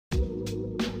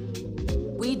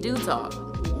we do talk.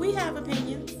 We have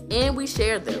opinions. And we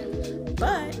share them.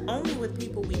 But only with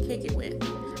people we kick it with.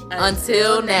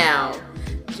 Until now.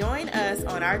 Join us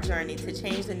on our journey to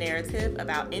change the narrative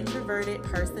about introverted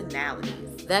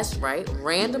personalities. That's right.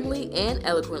 Randomly and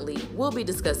eloquently, we'll be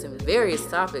discussing various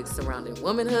topics surrounding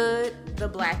womanhood, the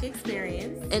Black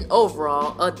experience, and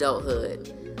overall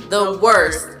adulthood. The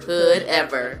worst hood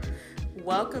ever.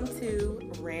 Welcome to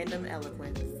Random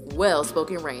Eloquence.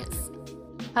 Well-spoken rants.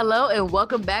 Hello and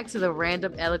welcome back to the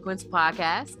Random Eloquence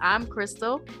podcast. I'm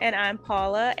Crystal. And I'm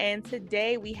Paula. And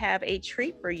today we have a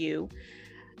treat for you.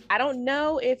 I don't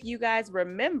know if you guys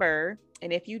remember,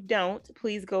 and if you don't,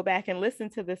 please go back and listen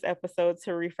to this episode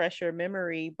to refresh your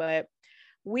memory. But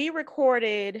we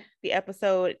recorded the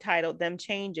episode titled Them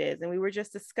Changes, and we were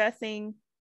just discussing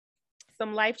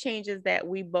some life changes that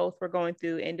we both were going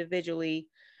through individually,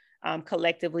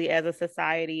 collectively as a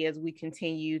society, as we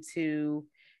continue to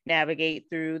navigate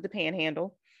through the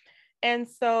panhandle. And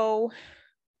so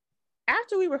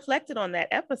after we reflected on that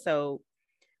episode,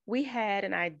 we had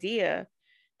an idea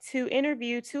to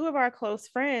interview two of our close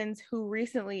friends who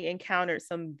recently encountered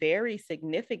some very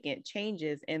significant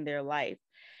changes in their life.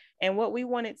 And what we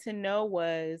wanted to know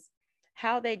was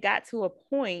how they got to a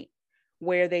point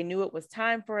where they knew it was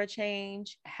time for a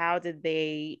change. How did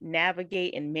they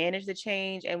navigate and manage the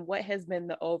change? And what has been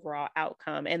the overall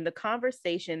outcome? And the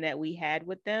conversation that we had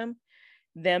with them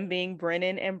being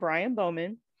Brennan and Brian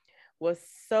Bowman, was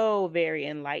so very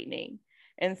enlightening.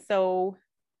 And so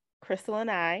Crystal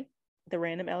and I, the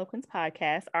Random Eloquence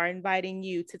podcast, are inviting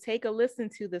you to take a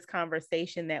listen to this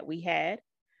conversation that we had.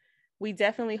 We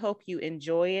definitely hope you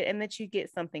enjoy it and that you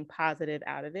get something positive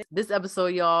out of it. This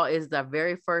episode, y'all, is our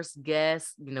very first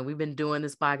guest. You know, we've been doing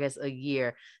this podcast a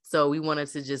year. So we wanted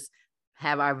to just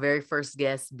have our very first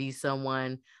guest be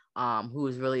someone who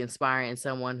is really inspiring and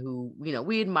someone who, you know,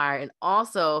 we admire. And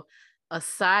also, a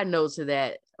side note to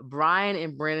that, Brian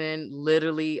and Brennan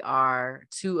literally are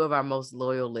two of our most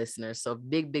loyal listeners. So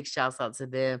big shouts out to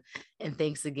them. And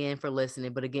thanks again for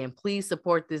listening. But again, please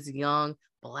support this young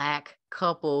Black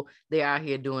couple. They're out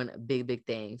here doing big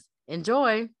things.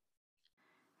 Enjoy.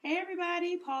 Hey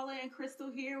everybody, Paula and Crystal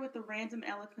here with the Random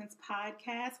Eloquence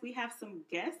podcast. We have some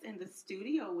guests in the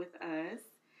studio with us.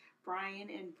 Brian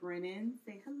and Brennan,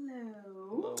 say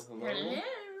hello. Hello.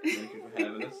 Thank you for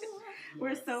having us.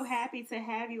 We're so happy to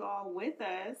have you all with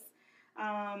us.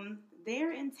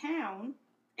 They're in town,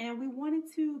 and we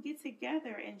wanted to get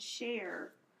together and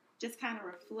share, just kind of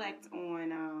reflect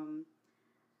on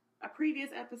a previous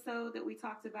episode that we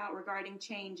talked about regarding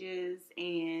changes,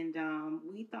 and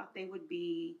we thought they would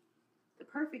be the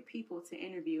perfect people to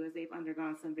interview as they've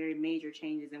undergone some very major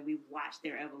changes, and we've watched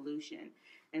their evolution.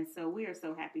 And so we are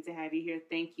so happy to have you here.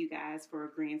 Thank you guys for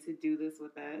agreeing to do this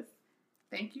with us.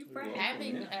 Thank you for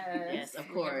having us. Yes, of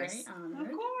course.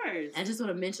 Of course. I just want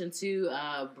to mention too,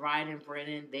 Brian and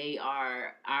Brennan, they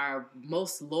are our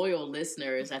most loyal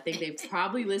listeners. I think they've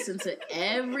probably listened to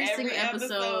every single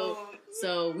episode.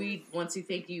 So we want to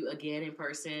thank you again in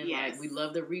person. Yes. Like, we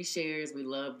love the reshares, we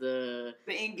love the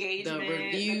engagement, the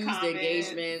reviews, the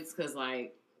engagements, because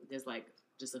like there's like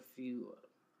just a few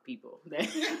people that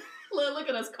look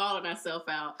at us calling ourselves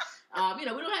out. You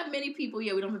know, we don't have many people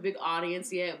yet. We don't have a big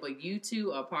audience yet, but you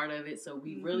two are part of it. So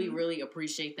we really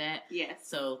appreciate that. Yes.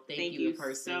 So thank you in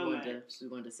person. So we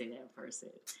wanted to say that in person.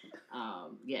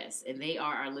 Yes. And they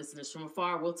are our listeners from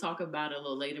afar. We'll talk about it a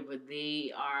little later, but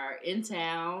they are in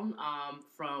town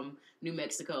from New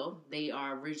Mexico. They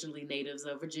are originally natives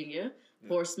of Virginia.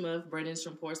 Portsmouth. Brennan's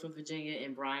from Portsmouth, Virginia,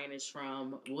 and Brian is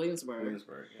from Williamsburg.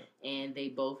 Yeah. And they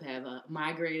both have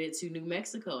migrated to New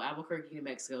Mexico, Albuquerque, New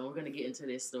Mexico. And we're going to get into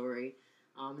this story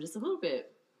just a little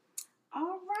bit.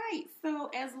 All right.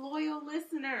 So, as loyal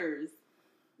listeners,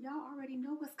 y'all already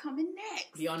know what's coming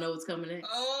next. Y'all know what's coming next?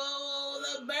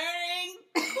 Oh, the burning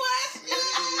question.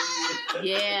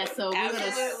 Yeah, so we're going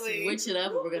to switch it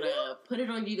up. We're going to put it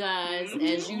on you guys.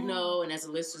 As you know, and as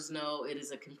the listeners know, it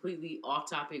is a completely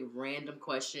off-topic, random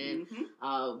question.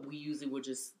 We usually will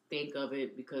just think of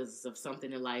it because of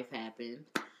something in life happened.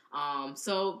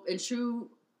 So in true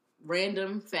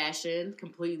random fashion,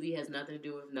 completely has nothing to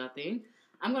do with nothing,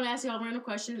 I'm going to ask y'all a random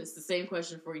question. It's the same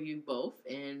question for you both,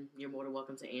 and you're more than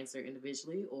welcome to answer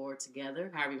individually or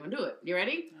together, however you want to do it. You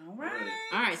ready? All right.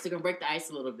 All right, so we're going to break the ice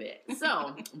a little bit.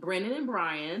 So, Brennan and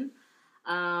Brian,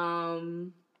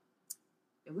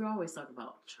 we always talk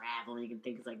about traveling and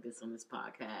things like this on this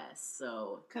podcast.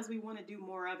 So, because we want to do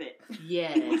more of it.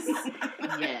 Yes.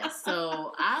 Yes.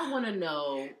 So, I want to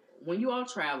know, when you all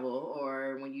travel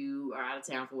or when you are out of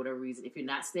town for whatever reason, if you're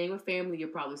not staying with family, you're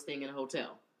probably staying in a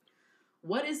hotel.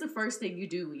 What is the first thing you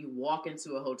do when you walk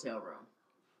into a hotel room?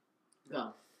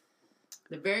 Go.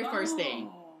 The very first thing.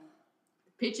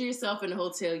 Picture yourself in a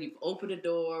hotel. You've opened the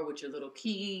door with your little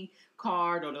key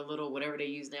card or the little whatever they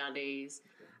use nowadays,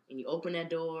 and you open that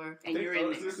door. And you're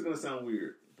in. This is gonna sound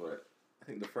weird, but I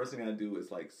think the first thing I do is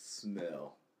like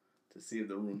smell to see if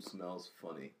the room smells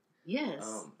funny.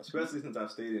 Yes. Especially since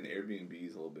I've stayed in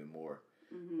Airbnbs a little bit more,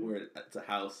 where it's a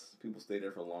house, people stay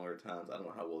there for longer times. I don't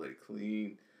know how well they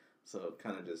clean, so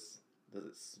kind of just. Does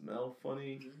it smell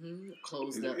funny?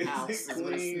 Closed up house is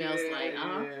what it smells like.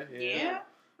 Yeah.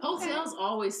 Hotels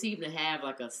always seem to have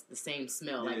like the same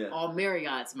smell. Like all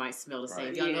Marriotts might smell the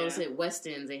same. Y'all notice at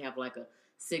Westin's they have like a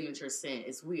signature scent.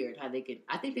 It's weird how they can.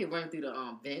 I think they run through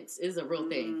the vents. It's a real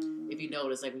thing. If you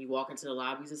notice, like when you walk into the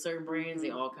lobbies of certain brands, they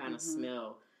all kind of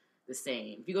smell the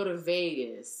same. If you go to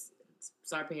Vegas,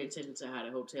 start paying attention to how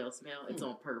the hotels smell. It's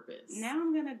on purpose. Now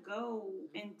I'm gonna go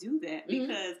and do that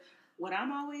because what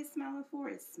I'm always smelling for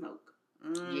is smoke.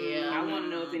 Yeah, I want to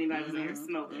know if anybody's in there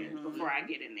smoking before I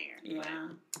get in there.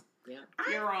 Yeah.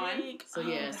 You're on.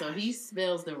 So he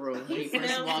smells the room when he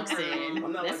first walks in.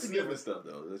 I'm not like sniffing stuff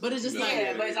though. But it's just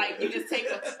but it's like you just take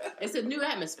a. It's a new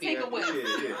atmosphere. Take a whiff.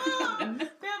 That'd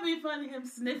be funny. Him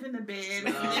sniffing the bed.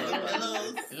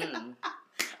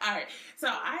 All right. So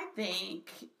I think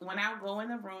when I go in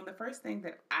the room, the first thing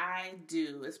that I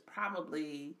do is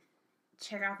probably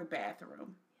check out the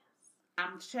bathroom.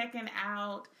 I'm checking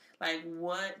out like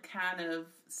what kind of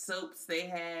soaps they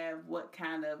have, what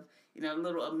kind of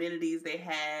little amenities they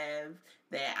have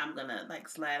that I'm gonna like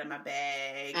slide in my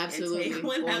bag. Absolutely. And take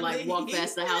when or I like leave. walk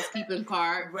past the housekeeping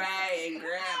cart. Right, and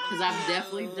grab. Because I've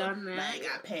definitely done that. Like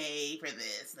I paid for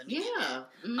this. Yeah.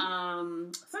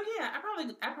 So yeah,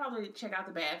 I probably check out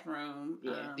the bathroom.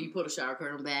 Yeah. Do you put a shower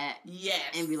curtain back? Yes.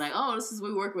 And be like, oh, this is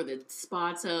where we work with a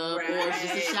spa tub or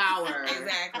just a shower.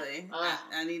 Exactly.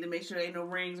 I need to make sure there ain't no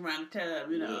rings around the tub.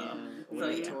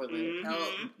 So the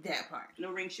toilet. That part.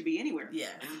 No rings should be anywhere. Yeah.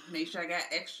 Make sure I got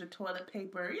extra toilet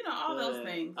paper. All those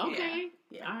things. Okay.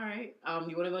 Yeah. All right.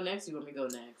 You want to go next? Or you want me to go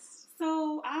next?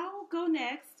 So I'll go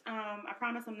next. I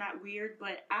promise I'm not weird,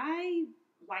 but I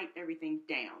wipe everything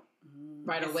down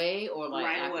right away, or like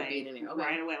right after away. being in there. Okay.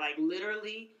 Right away, like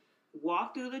literally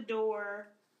walk through the door,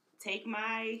 take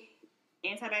my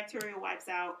antibacterial wipes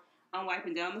out. I'm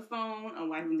wiping down the phone. I'm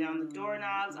wiping down the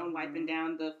doorknobs. I'm wiping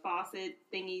down the faucet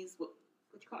thingies. What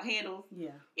you call handles? Yeah.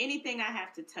 Anything I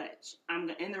have to touch,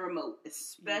 in the remote,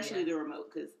 especially the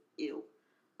remote, because ew.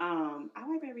 I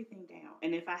wipe everything down,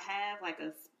 and if I have like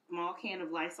a small can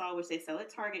of Lysol, which they sell at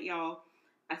Target, y'all,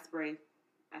 I spray it.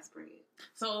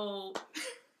 So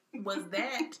was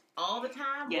that all the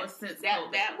time? Yes, or since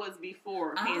that was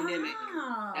before pandemic.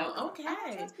 Oh, okay. I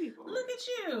don't trust people. Look at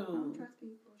you. I don't trust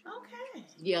people. Okay.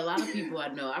 Yeah, a lot of people I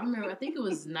know. I remember, I think it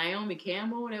was Naomi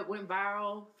Campbell that went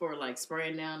viral for like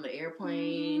spraying down the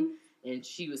airplane, and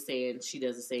she was saying she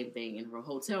does the same thing in her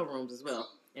hotel rooms as well,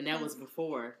 and that was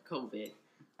before COVID.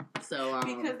 So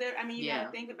because you gotta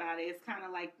think about it. It's kind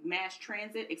of like mass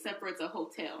transit, except for it's a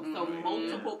hotel. So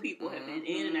multiple people have been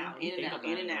in and out, in and out,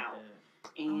 in and out.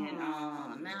 And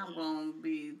now I'm gonna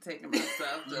be taking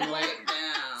myself to wipe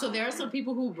down. So there are some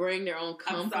people who bring their own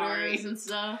comforters and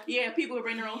stuff. Yeah, people who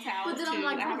bring their own towels. But then I'm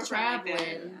like, I'm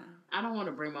traveling. I don't want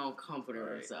to bring my own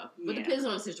comforter and stuff. But it depends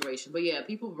on the situation. But yeah,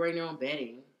 people bring their own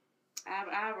bedding. I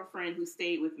have a friend who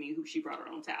stayed with me who she brought her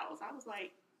own towels. I was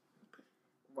like,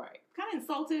 right, kind of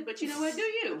insulted, but you know what? Do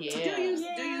you? Yeah.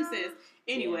 Do you, sis?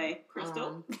 Anyway,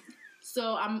 Crystal.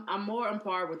 So I'm more on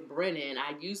par with Brennan.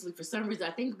 I usually, for some reason,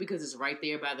 I think because it's right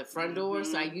there by the front door,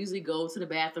 so I usually go to the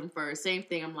bathroom first. Same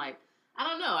thing. I'm like, I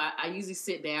don't know. I usually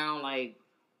sit down, like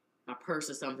my purse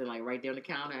or something, like right there on the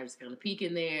counter. I just kind of peek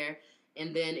in there.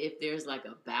 And then if there's like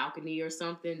a balcony or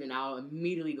something, then I'll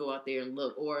immediately go out there and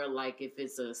look. Or like if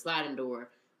it's a sliding door,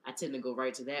 I tend to go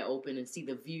right to that, open and see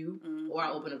the view. Or I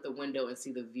open up the window and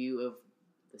see the view of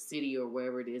the city or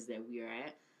wherever it is that we are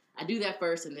at. I do that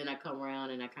first, and then I come around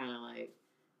and I kind of like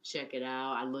check it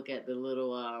out. I look at the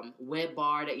little wet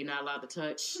bar that you're not allowed to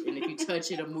touch, and if you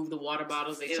touch it or move the water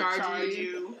bottles, they charge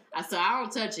you. So I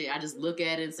don't touch it. I just look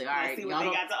at it and say, "All right,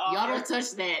 y'all don't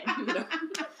touch that."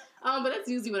 But that's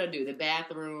usually what I do: the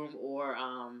bathroom or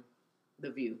the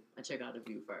view. I check out the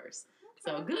view first.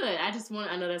 So good.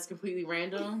 I know that's completely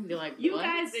random. They're like, you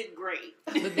guys did great.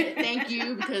 But thank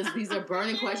you, because these are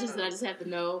burning questions that I just have to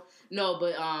know. No,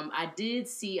 but I did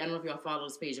see, I don't know if y'all follow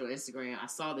this page on Instagram. I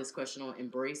saw this question on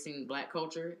Embracing Black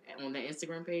Culture on that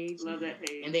Instagram page. Love that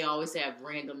page. And they always have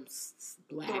random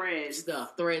black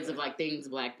threads of like things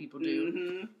black people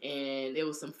do. And there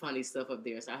was some funny stuff up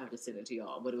there, so I have to send it to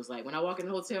y'all. But it was like, when I walk in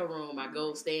the hotel room, I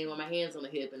go stand with my hands on the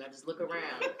hip and I just look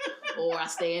around. Or I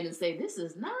stand and say, "This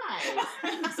is nice."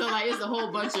 So like it's a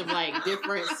whole bunch of like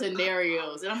different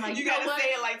scenarios, and I'm like, you know gotta what? say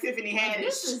it like Tiffany Like, Haddish.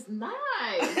 this is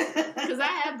nice because I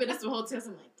have been to some hotels.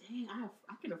 I'm like, dang,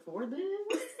 I can afford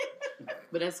this.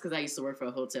 But that's because I used to work for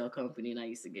a hotel company and I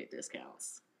used to get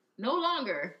discounts. No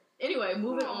longer. Anyway,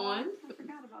 moving on. I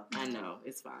forgot about that. I know,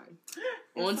 it's fine.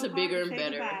 It's On so to hard bigger to and say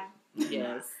better. goodbye.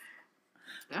 Yes.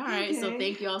 All right. So Okay.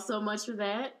 thank you all so much for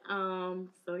that.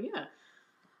 So yeah.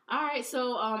 All right.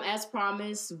 So as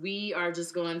promised, we are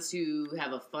just going to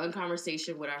have a fun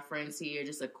conversation with our friends here.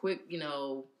 Just a quick,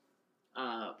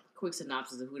 quick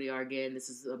synopsis of who they are again. This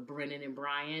is Brennan and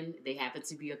Brian. They happen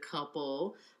to be a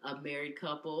couple, a married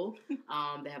couple.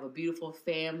 They have a beautiful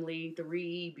family,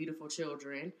 3 beautiful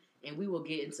children. And we will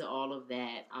get into all of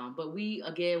that. But we,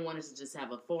 again, wanted to just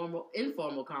have a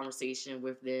informal conversation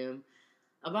with them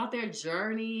about their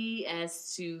journey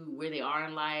as to where they are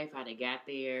in life, how they got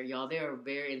there. Y'all, they're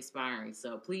very inspiring.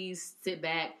 So please sit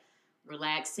back,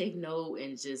 relax, take note,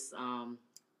 and just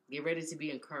get ready to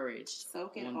be encouraged.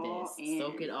 Soak it on all this. in.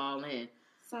 Soak it all in.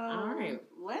 So All right.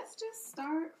 let's just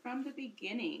start from the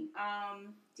beginning.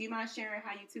 Do you mind sharing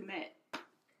how you two met?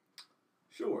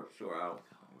 Sure. I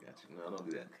got you. No, don't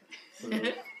do that. So,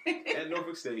 at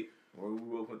Norfolk State, where we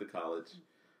both went to college,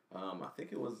 I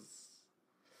think it was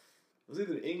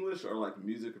either English or like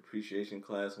music appreciation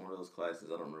class, one of those classes.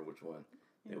 I don't remember which one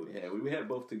that we had. We had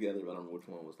both together, but I don't know which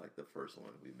one was like the first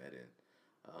one we met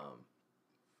in.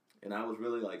 And I was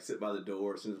really like sit by the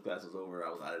door. As soon as the class was over, I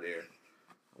was out of there.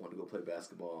 I wanted to go play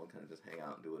basketball and kind of just hang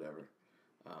out and do whatever.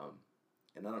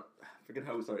 And I forget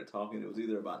how we started talking. It was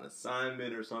either about an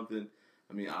assignment or something.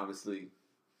 I mean, obviously,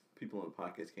 people on the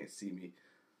podcast can't see me.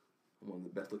 I'm one of the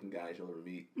best looking guys you'll ever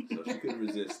meet, so she couldn't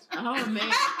resist. Oh, man.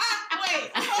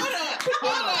 Wait,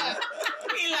 hold up.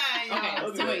 He lying, y'all.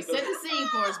 Okay, so wait, set the scene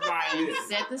for us, Brian. Yeah.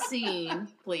 Set the scene,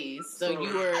 please. So So-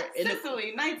 you were in the...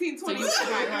 Sicily, So 1920. you,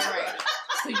 right.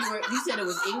 So you said it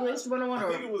was English 101 I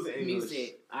or think it was English.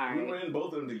 music? All We were right. in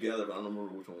both of them together, but I don't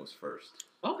remember which one was first.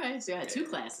 Okay, so you had 2 Yeah.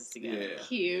 classes together. Yeah.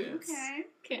 Cute. Okay.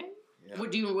 Okay. Yeah.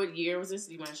 What year was this?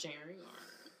 Do you mind sharing? Or?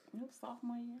 It was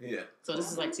sophomore year. Yeah. So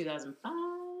this is like 2005?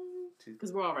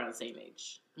 Because we're all around the same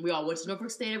age. We all went to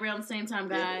Norfolk State around the same time,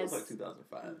 Yeah, it guys. was like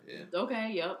 2005. Yeah.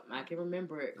 Okay, yep. I can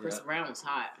remember it. Chris Yeah. Brown was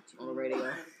hot on the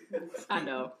radio. I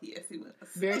know. Yes, he was.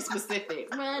 Very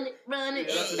specific. Run it. Yeah.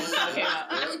 That's what I'm talking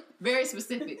about. Yeah. Very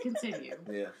specific. Continue.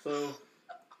 Yeah. So,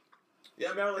 yeah,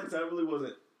 I mean, like I said, I really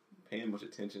wasn't paying much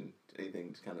attention to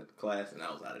anything, just kind of class, and I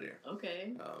was out of there.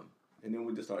 Okay. And then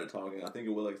we just started talking. I think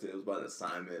it was, like I said, it was about an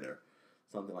assignment or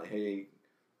something like, hey,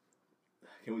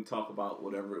 can we talk about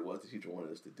whatever it was the teacher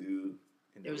wanted us to do?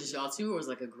 And It was just y'all 2 or was it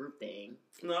like a group thing?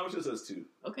 No, it was just us 2.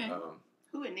 Okay.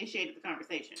 Who initiated the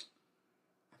conversation?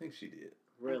 I think she did.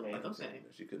 Really? I think so. Okay.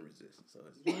 She couldn't resist. So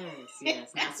it's,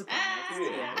 Yes. Not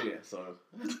surprised. yeah. So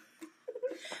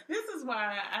This is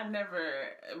why I never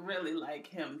really like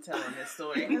him telling this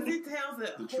story because he tells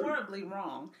it The truth. horribly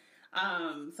wrong.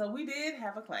 So we did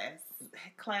have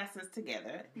classes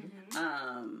together.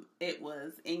 It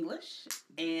was English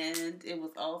and it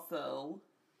was also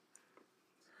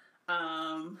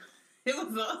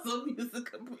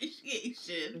music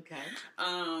appreciation. Okay.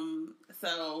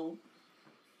 So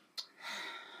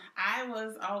I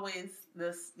was always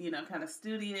this, kind of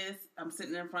studious. I'm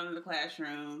sitting in front of the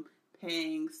classroom,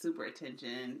 paying super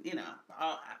attention.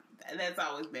 That's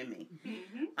always been me.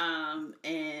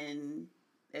 And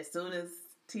as soon as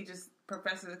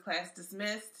professor of class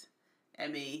dismissed,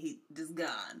 he just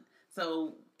gone.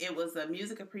 So it was a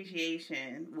music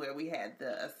appreciation where we had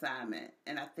the assignment.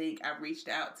 And I think I reached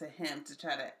out to him to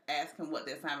try to ask him what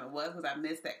the assignment was because I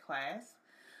missed that class.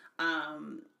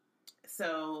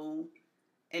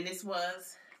 And this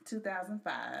was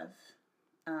 2005.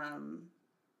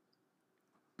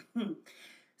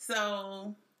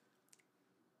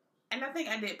 And I think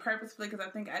I did purposefully because I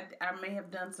think I may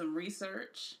have done some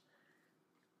research.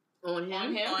 On him? On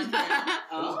him. It was back in,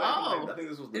 Oh. I think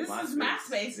this was the This is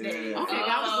MySpace days. Okay, Yeah.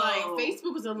 I was like, Oh.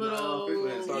 Facebook was a little... Facebook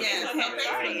hadn't started. Yeah, so Okay,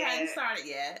 Facebook yeah. hadn't started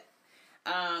yet.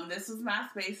 This was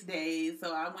MySpace days,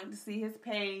 so I went to see his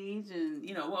page and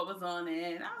what was on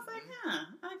it. And I was like,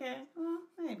 okay, well,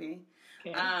 maybe.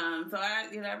 Okay. So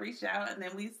I reached out and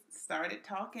then we started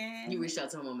talking. You reached out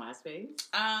to him on MySpace?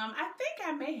 I think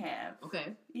I may have.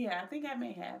 Okay. Yeah, I think I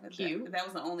may have. Cute. That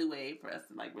was the only way for us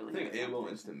to really. I think have AOL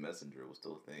something. Instant Messenger was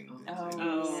still a thing.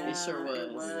 Oh, It sure was.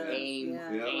 It was. AIM.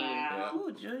 Yeah. Yeah. AIM. Yeah. Oh,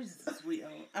 Jesus, we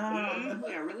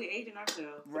We are really aging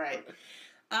ourselves. right.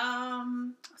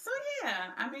 So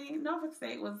yeah, Norfolk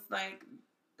State was like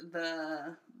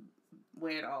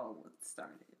where it all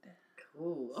started.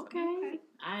 Cool. Okay.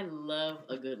 I love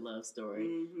a good love story.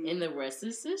 Mm-hmm. And the rest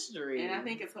is history. And I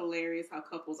think it's hilarious how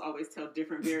couples always tell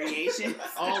different variations.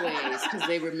 Always, because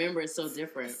they remember it so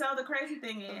different. So the crazy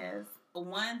thing is,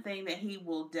 one thing that he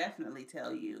will definitely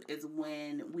tell you is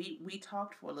when we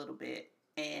talked for a little bit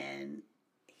and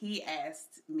he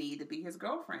asked me to be his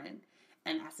girlfriend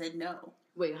and I said no.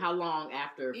 Wait, how long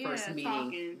after first meeting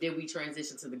talking. did we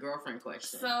transition to the girlfriend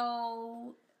question?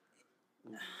 So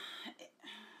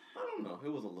I don't know. It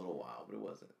was a little while, but it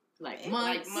wasn't. Like Like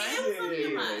months? months? it was a few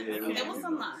Yeah, months. yeah, It was yeah.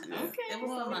 some months. Yeah. Okay. It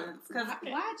was some months.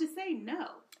 Why'd you say no?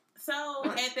 So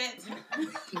at that time,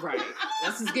 Right.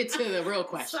 Let's just get to the real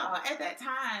question. So at that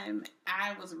time,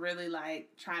 I was really like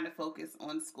trying to focus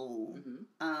on school.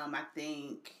 Mm-hmm. I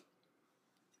think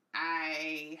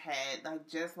I had like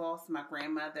just lost my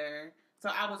grandmother, so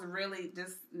I was really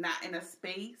just not in a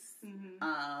space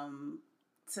Mm-hmm.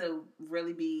 to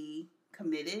really be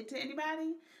committed to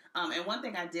anybody. And one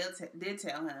thing I did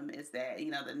tell him is that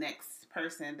the next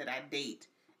person that I date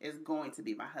is going to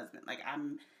be my husband. Like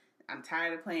I'm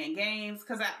tired of playing games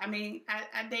because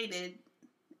I dated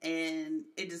and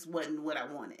it just wasn't what I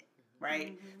wanted,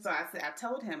 right? Mm-hmm. So I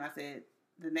told him, I said,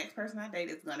 the next person I date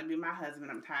is going to be my husband.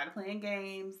 I'm tired of playing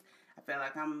games. I feel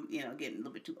like I'm, getting a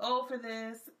little bit too old for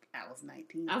this. I was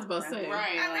 19. I was about to say.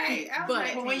 Right. I was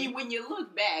But 19. when you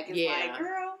look back, it's Yeah. like,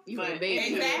 girl, You but were a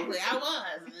baby. Exactly, I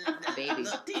was Baby.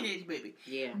 a teenage baby.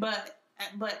 Yeah. But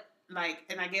like,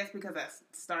 and I guess because I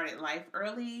started life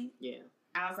early, Yeah.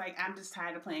 I was like, I'm just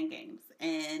tired of playing games.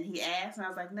 And he asked, and I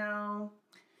was like, no.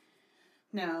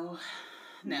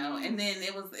 And then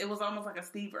it was almost like a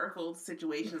Steve Urkel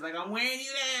situation. It's like, I'm wearing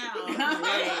you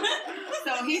down.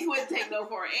 So he wouldn't take no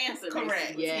for an answer. Correct.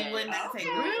 basically. Yeah. He would not take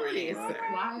no for an Really? It's answer. the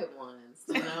quiet ones,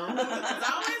 It's always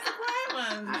the quiet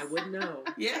ones. I would know.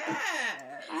 Yeah.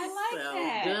 I like So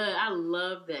that. good. I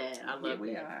love that. I Yeah, love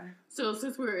we that. are. So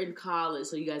since we're in college,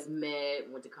 so you guys met,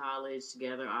 went to college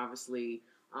together, obviously.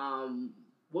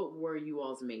 What were you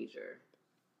all's major?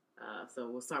 So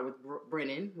we'll start with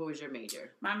Brennan. What was your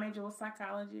major? My major was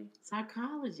psychology.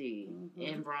 Psychology.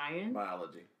 Mhm. And Brian?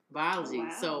 Biology. Biology. Oh,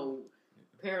 wow. So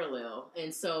parallel.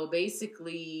 And so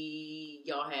basically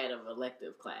y'all had an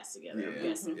elective class together, I'm Yeah.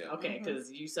 guessing. Yeah. Okay,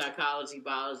 because you psychology,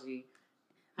 biology,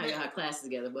 how y'all had classes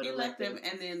together, but Elective,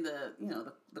 and then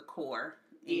the core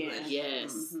Yeah. English.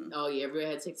 Yes. Mhm. Oh yeah,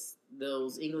 everybody had to take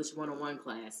those English 101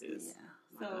 classes. Yeah.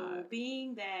 My So God.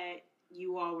 being that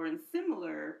you all were in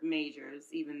similar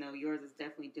majors, even though yours is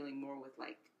definitely dealing more with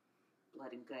like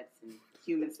blood and guts and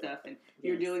human stuff, and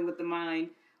you're Yes. dealing with the mind,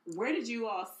 where did you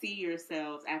all see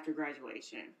yourselves after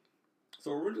graduation?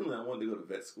 So originally I wanted to go to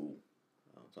vet school.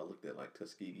 So I looked at like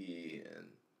Tuskegee and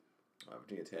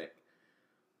Virginia Tech.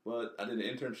 But I did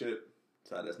an internship,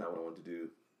 so that's not what I wanted to do.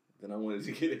 Then I wanted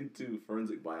to get into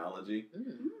forensic biology.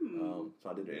 So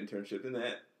I did an internship in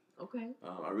that. Okay.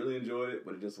 I really enjoyed it,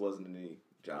 but it just wasn't any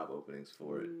job openings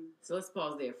for it. So let's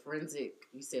pause there. Forensic,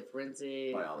 you said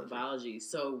forensic biology.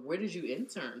 So where did you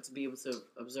intern to be able to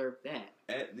observe that?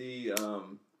 At the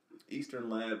Eastern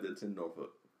Lab that's in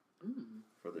Norfolk.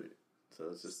 So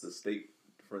it's just the state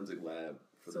forensic lab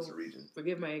for this region.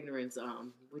 Forgive my ignorance.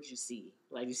 What'd you see?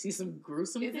 Like, you see some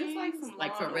gruesome Is things? this like some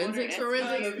like Law and forensics? Order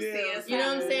Forensics? SVU, You know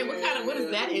what I'm saying? CSI? What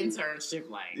is that internship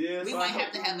like? Yeah, We so might I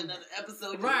have to have another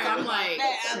episode. Right, I'm like,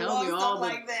 tell me all the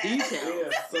details.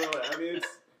 Yeah, so I mean,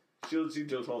 she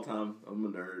jokes all the time. I'm a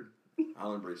nerd.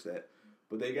 I'll embrace that.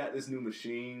 But they got this new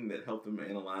machine that helped them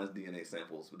analyze DNA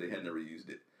samples, but they had never used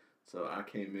it. So I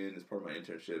came in as part of my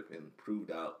internship and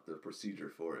proved out the procedure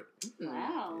for it.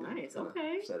 Wow. Nice. Kinda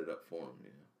Okay. Set it up for them.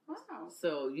 Yeah. Wow.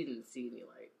 So you didn't see any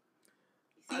like.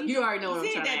 See, You already know what I'm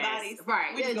see trying dead to ask. bodies.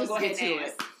 Right. We Yeah, just just gonna go get ahead to and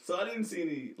it. ask. So I didn't see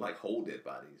any like whole dead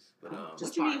bodies, but Just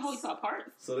What you mean, parts. holy saw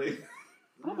parts? so they.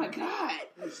 Oh my god.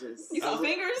 It's just- You saw I-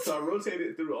 fingers? So I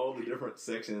rotated through all the different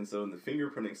sections. So in the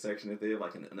fingerprinting section, if they have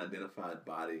like an unidentified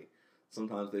body,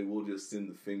 sometimes they will just send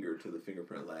the finger to the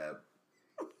fingerprint lab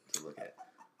to look at.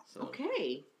 So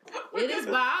Okay. It is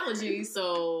biology,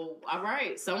 so all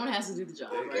right. Someone has to do the job,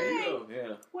 there right? you go.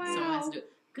 Yeah. Someone has Wow. to do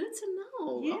it. Good to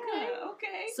know. Yeah, Okay.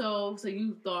 okay. So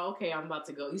you thought, okay, I'm about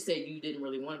to go. You said you didn't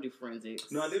really want to do forensics.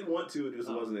 No, I didn't want to. It just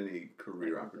Oh. wasn't any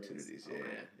career Like opportunities. this. Yeah,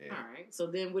 Okay. yeah. All right. So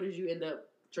then, what did you end up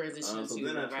transitioning So to?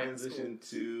 then I right after school? transitioned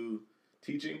to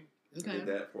teaching. Okay. Did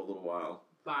that for a little while.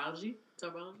 Biology.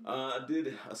 Talk biology. I did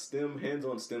a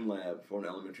hands-on STEM lab for an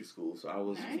elementary school. So I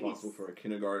was Nice. responsible for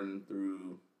kindergarten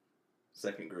through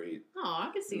second grade. Oh,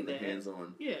 I can see Doing the that.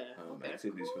 hands-on Yeah. Okay.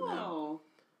 activities for them. Oh.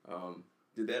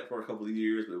 Did that for a couple of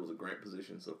years, but it was a grant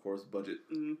position. So of course, budget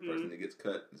Mm-hmm. person that gets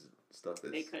cut is stuff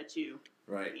that's They cut you.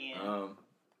 right. Yeah.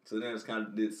 So then I just kind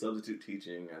of did substitute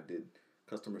teaching. I did a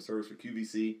customer service for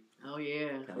QVC. Oh yeah,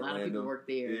 Kinda a lot of people random. work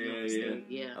there.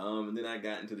 Yeah. And then I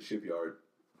got into the shipyard.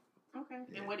 Okay.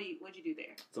 Yeah. And what'd you do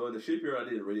there? So in the shipyard, I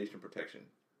did radiation protection.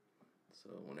 So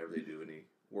whenever they do any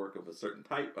work of a certain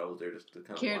type, I was there just to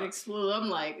kind of Care to explore? I'm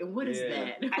like, what is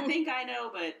that? I think I know,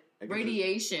 but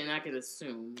Radiation, I could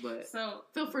assume, but So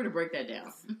feel free to break that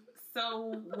down.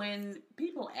 So when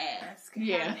people ask,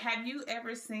 Yeah. have you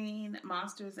ever seen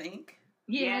Monsters Inc.?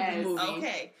 Yeah, the movie.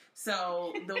 Okay,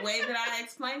 so the way that I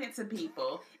explain it to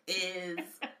people is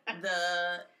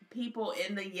the people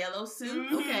in the yellow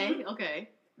suits. Okay.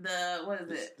 The what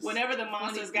is it? whenever the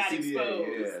monsters got CDA,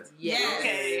 exposed. Yes.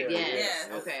 Okay. Yes.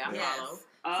 Yes. Okay, I Yes. follow.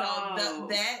 So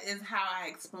that is how I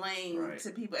explain to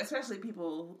people, especially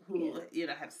people who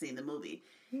have seen the movie,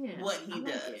 what he I like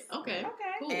does. it. Okay.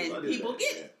 Cool. And I did people that,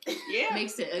 get it. Yeah.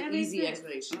 Makes it That an makes easy sense.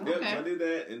 explanation. Yep, Okay. I did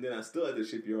that, and then I still at the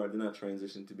shipyard. Then I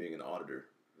transitioned to being an auditor.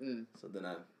 Mm. So then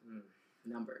I,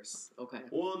 Numbers. Okay.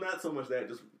 well, not so much that,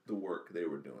 just the work they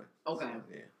were doing. Okay. So,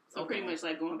 yeah, So pretty much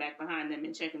like going back behind them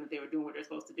and checking that they were doing what they're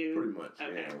supposed to do. pretty much.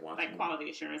 Okay. Yeah, watching Like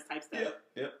quality assurance type stuff.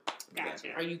 Yep. Gotcha.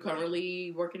 Exactly. Are you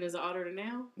currently working as an auditor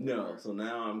now? No, so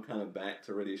now I'm kind of back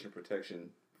to radiation protection,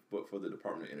 but for the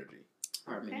Department of Energy.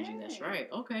 Department of Energy, that's right.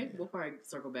 Okay. Yeah. We'll probably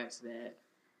circle back to that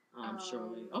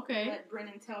shortly. Okay. Let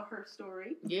Brennan tell her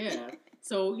story. Yeah.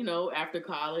 So, after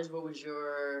college, what was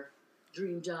your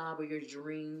dream job or your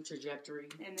dream trajectory?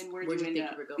 And then where'd Where'd you you end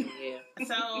think up? you were going? Yeah.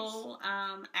 So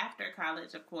after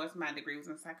college, of course, my degree was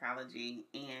in psychology,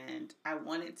 and I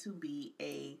wanted to be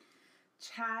a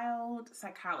child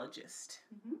psychologist.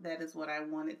 Mhm. That is what I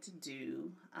wanted to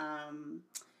do.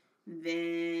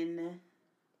 Then,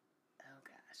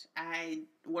 I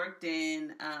worked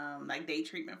in like day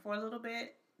treatment for a little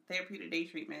bit, therapeutic day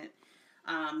treatment.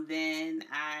 Then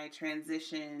I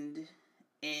transitioned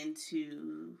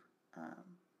into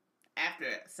after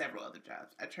several other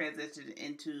jobs, I transitioned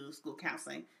into school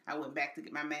counseling. I went back to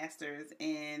get my master's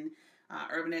in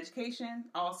urban education,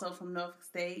 also from Norfolk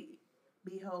State,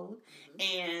 behold.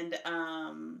 And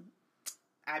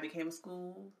I became a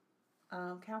school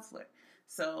counselor.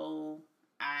 So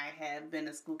I have been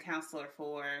a school counselor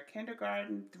for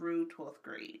kindergarten through 12th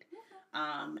grade.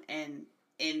 And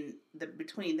in the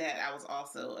between that, I was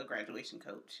also a graduation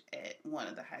coach at one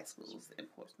of the high schools in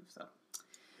Portsmouth. So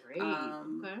Great.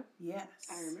 Okay. yes,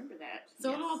 I remember that.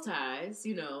 So it all ties,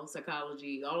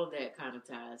 psychology, all of that kind of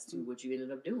ties to what you ended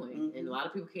up doing. And a lot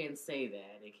of people can't say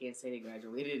that. They can't say they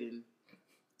graduated and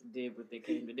did what they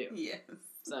came to do. Yes.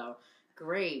 So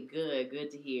great, good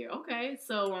to hear. Okay,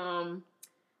 so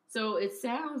so it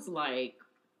sounds like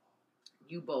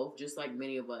you both, just like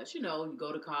many of us, you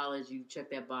go to college, you check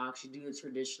that box, you do the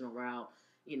traditional route.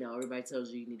 Everybody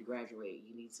tells you need to graduate.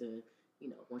 You need to,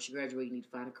 once you graduate, you need to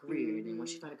find a career. And then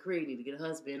once you find a career, you need to get a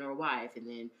husband or a wife. And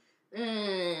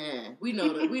then we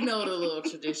know the little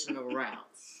traditional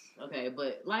routes. Okay,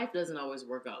 but life doesn't always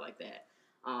work out like that.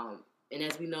 And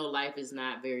as we know, life is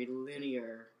not very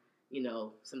linear.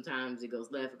 Sometimes it goes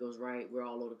left, it goes right. We're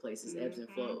all over the place. It ebbs and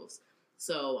flows.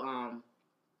 So,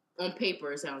 on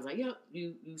paper, it sounds like, yep,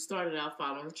 you started out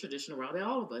following the traditional route that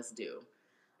all of us do.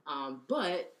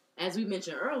 But as we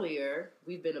mentioned earlier,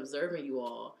 we've been observing you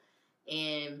all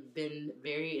and been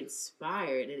very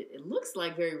inspired. It looks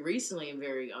like very recently and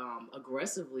very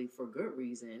aggressively for good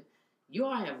reason. You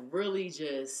all have really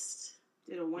just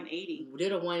Did a 180.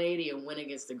 did a 180 and went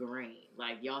against the grain.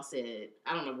 Like y'all said,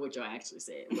 I don't know what y'all actually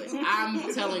said, but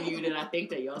I'm telling you that I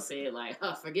think that y'all said like,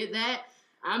 forget that.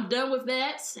 I'm done with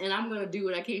that, and I'm going to do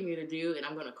what I came here to do, and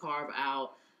I'm going to carve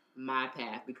out my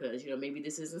path because, maybe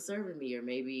this isn't serving me, or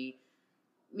maybe,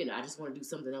 I just want to do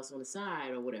something else on the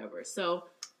side or whatever. So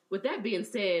with that being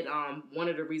said, one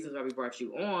of the reasons why we brought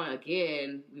you on,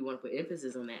 again, we want to put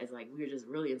emphasis on that, is like we're just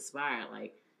really inspired.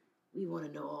 Like, we want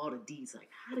to know all the deets. Like,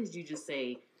 how did you just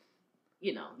say,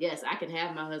 yes, I can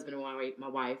have my husband and my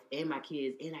wife and my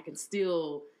kids, and I can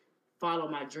still follow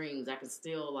my dreams. I can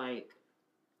still,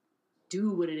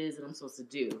 do what it is that I'm supposed to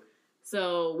do.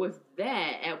 So with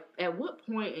that, at what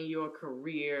point in your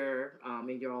career,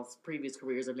 in your previous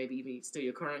careers, or maybe even still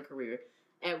your current career,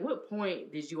 at what point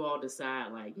did you all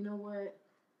decide, like, you know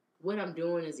what I'm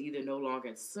doing is either no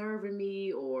longer serving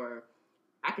me, or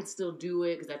I can still do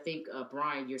it? Because I think,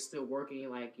 Brian, you're still working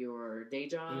like your day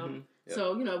job. Mm-hmm. Yep.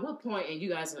 So, at what point, and you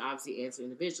guys can obviously answer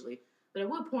individually, but at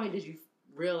what point did you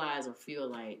realize or feel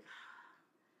like,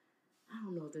 I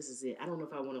don't know if this is it. I don't know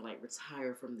if I want to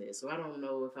retire from this, or I don't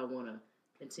know if I want to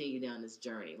continue down this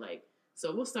journey.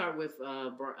 So we'll start with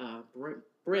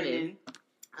Brennan.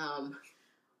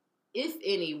 If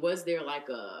any, was there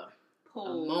a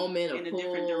Pull moment, in a pull?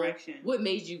 different direction. What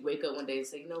made you wake up one day and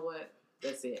say, you know what,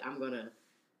 that's it. I'm gonna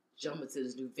jump into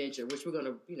this new venture, which we're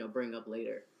gonna, bring up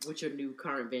later. What your new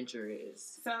current venture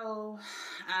is? So,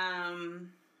 I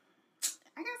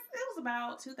guess it was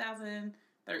about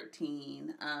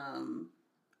 2013.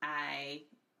 I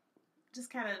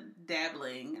just kind of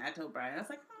dabbling. I told Brian, I was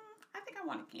like, I think I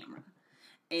want a camera.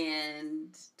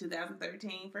 And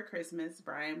 2013 for Christmas,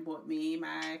 Brian bought me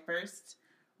my first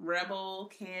Rebel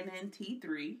Canon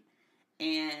T3.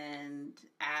 And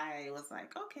I was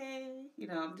like, okay,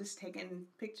 I'm just taking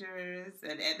pictures.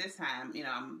 And at this time,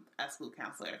 I'm a school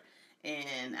counselor.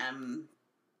 And I'm,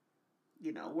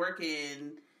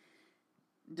 working,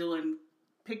 doing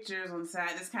pictures on the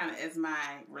side. This kind of is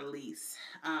my release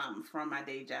from my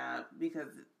day job. Because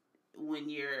when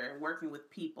you're working with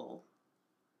people,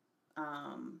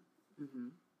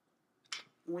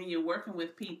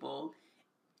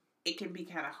 it can be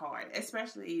kind of hard,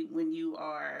 especially when you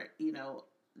are,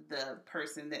 the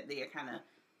person that they are kind of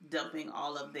dumping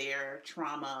all of their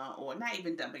trauma, or not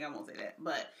even dumping, I won't say that,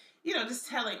 but, just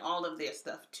telling all of their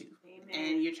stuff to. Amen.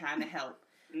 And you're trying to help,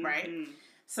 right?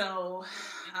 So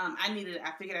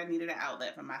I figured I needed an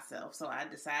outlet for myself. So I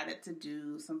decided to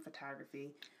do some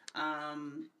photography.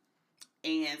 And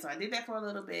so I did that for a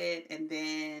little bit, and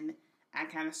then I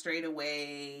kind of strayed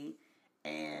away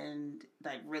and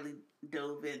really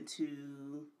dove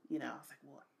into, I was like,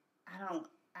 well,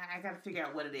 I got to figure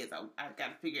out what it is. I got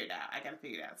to figure it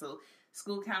out. So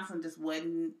school counseling just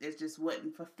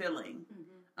wasn't fulfilling,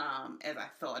 as I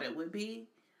thought it would be.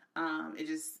 It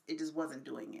just wasn't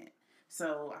doing it.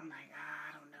 So I'm like,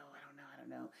 I don't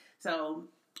know. So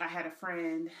I had a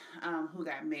friend, who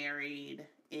got married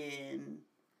in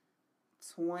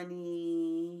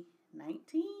 2018,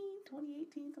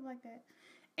 something like that.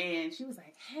 And she was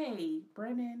like, hey,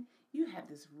 Brennan, you have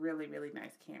this really, really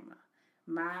nice camera.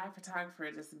 My photographer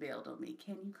just bailed on me.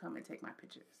 Can you come and take my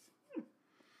pictures?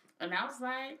 And I was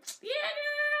like, yeah,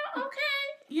 girl, okay.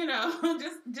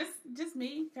 Just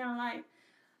me, kind of like,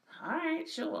 all right,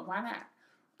 sure, why not?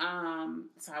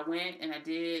 So I went and I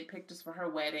did pictures for her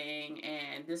wedding,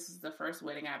 and this is the first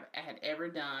wedding I had ever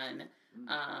done.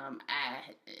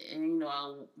 I didn't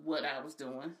know what I was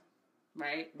doing,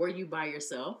 right? Were you by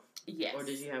yourself? Yes. Or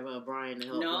did you have Brian to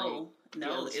help?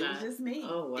 No, it was just me.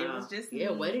 Oh, wow. It was just me. Yeah,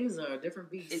 weddings are a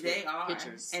different beast. They are.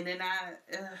 Pictures. And then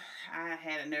I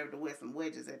had a nerve to wear some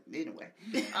wedges anyway.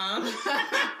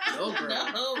 No,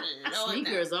 girl. No,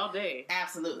 sneakers all day.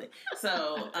 Absolutely.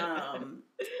 So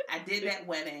I did that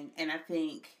wedding, and I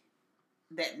think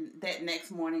that next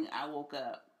morning I woke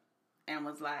up and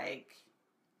was like,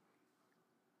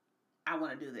 I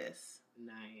want to do this.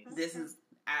 Nice. This is,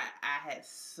 I had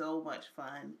so much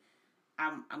fun.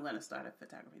 I'm going to start a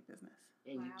photography business.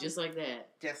 And you, just like that.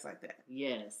 Just like that.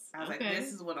 Yes. I was like,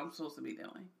 this is what I'm supposed to be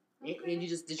doing. Okay. And you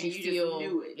just, did you feel?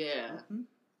 Just knew it. Yeah. Mm-hmm.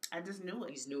 I just knew it.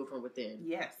 You just knew it from within.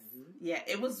 Yes. Mm-hmm. Yeah.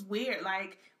 It was weird.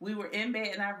 Like, we were in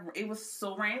bed and it was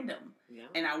so random. Yeah.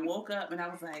 And I woke up and I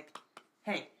was like,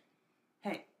 hey,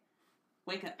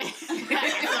 wake up. Something to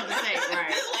say, right.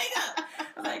 Just wake up.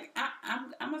 I was like,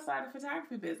 I'm going to start a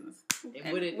photography business.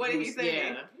 And what did he say?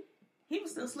 Yeah. He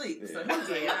was still asleep. Yeah. So he was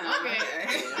like,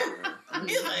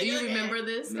 okay. Do you remember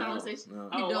this conversation? No.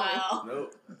 Oh, wow.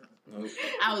 Nope.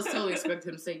 I was totally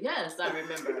expecting him to say, yes, I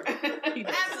remember.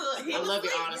 Absolutely. I love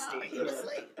your honesty. He was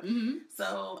asleep. Mm-hmm.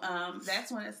 So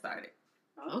that's when it started.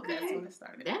 Okay. That's when it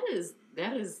started.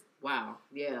 That is, wow.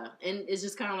 Yeah. And it's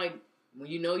just kind of like, when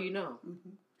you know, you know. Mm-hmm.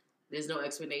 There's no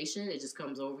explanation. It just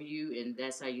comes over you, and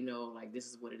that's how you know, like, this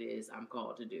is what it is I'm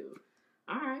called to do.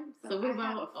 All right. So what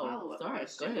about? Go ahead.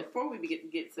 Before we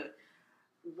get to,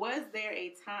 was there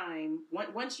a time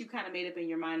once you kind of made up in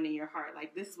your mind and in your heart,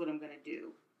 like, this is what I'm going to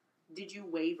do? Did you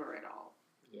waver at all?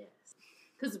 Yes.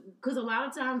 Because a lot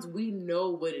of times we know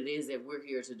what it is that we're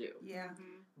here to do. Yeah.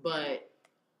 But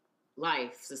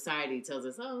life, society tells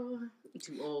us, oh, you're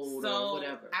too old or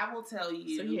whatever. I will tell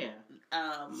you. So yeah.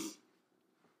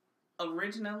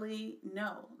 Originally,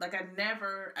 no. Like, I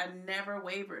never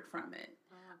wavered from it.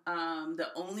 The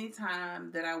only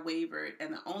time that I wavered,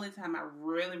 and the only time I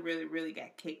really, really, really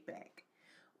got kickback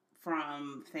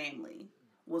from family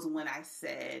was when I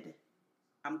said,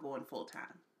 I'm going full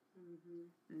time.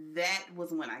 Mm-hmm. That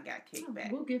was when I got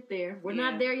kickback. We'll get there. We're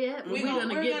not there yet, but we're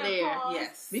gonna get there. Pause.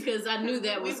 Yes. Because I knew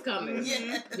that was coming.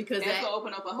 Yeah. Because that's gonna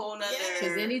open up a whole nother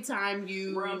because anytime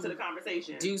you room to the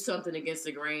conversation, do something against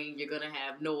the grain, you're gonna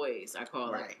have noise, I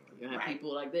call it. You're gonna have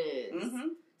people like this. Mm-hmm.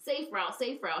 Safe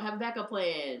route, have a backup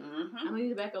plan. Mm-hmm. I don't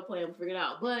need a backup plan, we'll figure it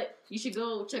out. But you should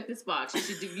go check this box.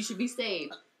 You should be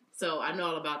safe. So I know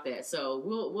all about that. So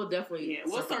we'll definitely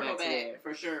we'll circle back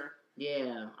for sure.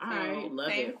 Yeah. All right. Love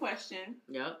it. Same question.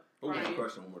 Yep. One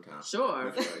question one more time.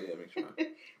 Sure. Make sure.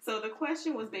 So the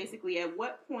question was basically, at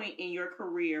what point in your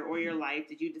career or your life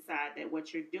did you decide that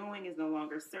what you're doing is no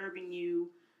longer serving you?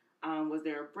 Was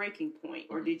there a breaking point,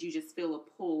 or did you just feel a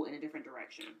pull in a different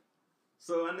direction?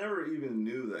 So I never even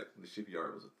knew that the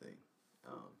shipyard was a thing.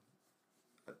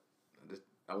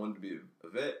 I wanted to be a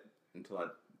vet until I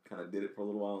kind of did it for a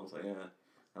little while. I was like, yeah,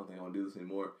 I don't think I want to do this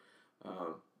anymore.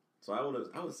 So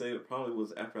I would say it probably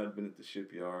was after I'd been at the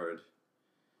shipyard.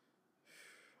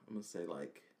 I'm gonna say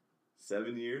like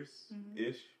 7 years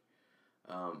ish.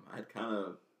 I'd kind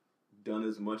of done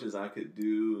as much as I could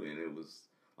do, and it was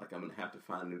like I'm gonna have to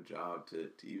find a new job to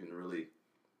even really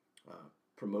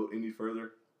promote any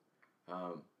further.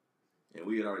 And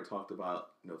we had already talked about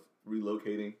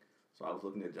relocating. So I was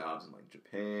looking at jobs in like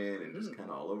Japan and just kind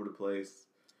of all over the place.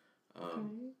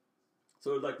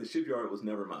 So like the shipyard was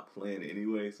never my plan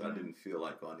anyway, so I didn't feel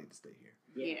like, I need to stay here.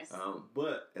 Yes.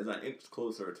 But as I inched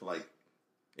closer to like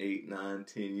 8, 9,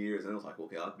 10 years, and I was like,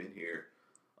 okay, I've been here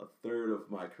a third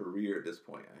of my career at this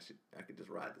point. I could just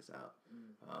ride this out.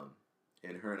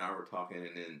 And her and I were talking,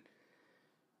 and then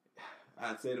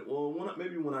I said, well,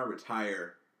 maybe when I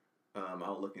retire,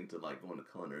 I'll look into like going to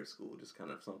culinary school, just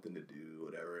kind of something to do,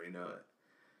 whatever,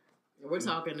 We're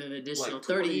talking an additional like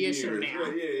 30 years from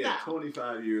now. Yeah, no.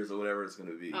 25 years or whatever it's going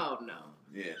to be. Oh, no.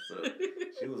 Yeah, so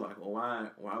she was like, well,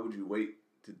 why would you wait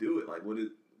to do it? Like, what do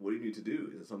you need to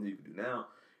do? Is it something you can do now?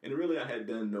 And really, I had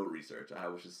done no research. I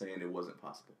was just saying it wasn't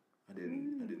possible. I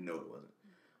didn't know it wasn't.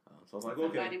 So I was like,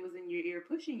 okay. Somebody was in your ear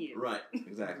pushing you. Right,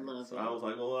 exactly. So I was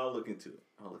like, well, I'll look into it.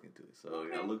 So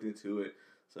I looked into it.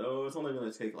 So it's only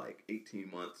going to take like 18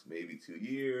 months, maybe 2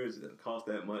 years. It doesn't cost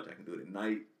that much. I can do it at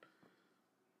night.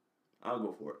 I'll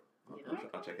go for it.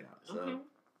 I'll check it out. So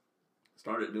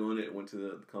started doing it. Went to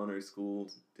the culinary school.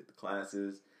 Did the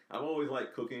classes. I've always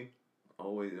liked cooking.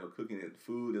 Always, cooking and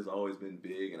food has always been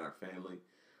big in our family.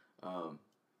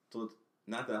 So it's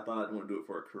not that I thought I'd want to do it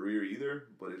for a career either,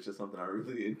 but it's just something I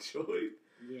really enjoyed.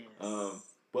 Yes.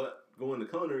 But going to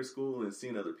culinary school and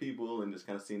seeing other people and just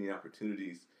kind of seeing the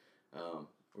opportunities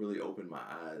really opened my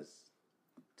eyes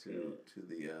to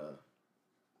the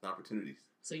opportunities.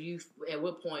 So you, at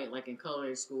what point, like in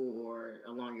culinary school or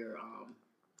along your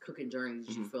cooking journey,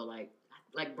 did you feel like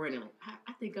Brennan,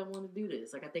 I think I want to do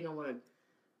this. Like, I think I want to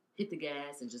hit the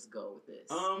gas and just go with this.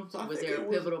 So was there a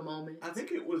pivotal moment? I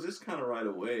think it was just kind of right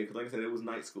away. Because like I said, it was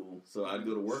night school. So I'd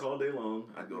go to work all day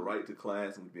long. I'd go right to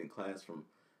class, and we'd be in class from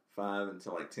 5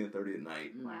 until like 10:30 at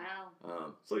night.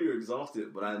 Wow. So you're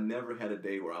exhausted, but I never had a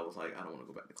day where I was like, I don't want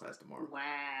to go back to class tomorrow. Wow.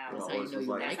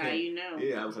 That's how you know.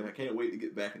 Yeah, I was like, I can't wait to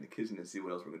get back in the kitchen and see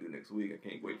what else we're going to do next week. I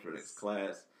can't wait for the next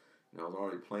class. And I was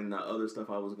already planning out other stuff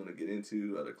I was going to get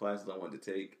into, other classes I wanted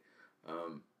to take.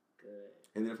 Good.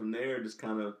 And then from there, just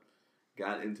kind of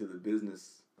got into the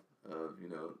business of,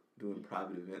 doing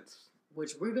private events.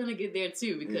 Which we're going to get there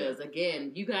too, because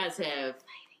again, you guys have...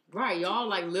 Right, y'all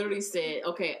like literally said,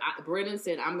 okay, Brennan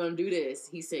said, I'm going to do this.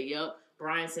 He said, yup.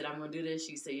 Brian said, I'm going to do this.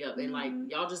 She said, yup. And like,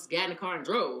 y'all just got in the car and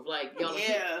drove. Like, y'all.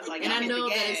 And I know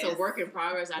that it's a work in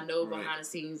progress. I know behind the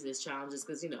scenes there's challenges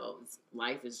because,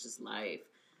 life is just life.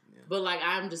 Yeah. But like,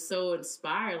 I'm just so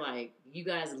inspired. Like, you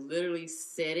guys literally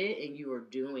said it and you were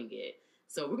doing it.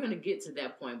 So we're going to get to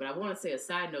that point. But I want to say a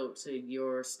side note to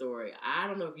your story. I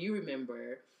don't know if you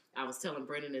remember, I was telling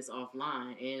Brennan this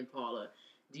offline and Paula.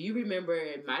 Do you remember,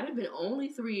 it might have been only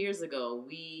 3 years ago,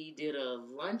 we did a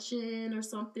luncheon or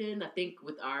something, I think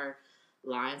with our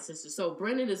line sisters. So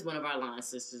Brennan is one of our line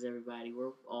sisters, everybody.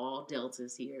 We're all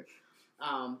Deltas here.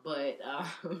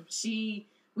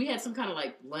 We had some kind of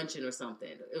like luncheon or something.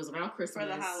 It was around Christmas.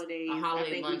 For the holidays. A holiday I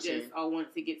think luncheon. We just all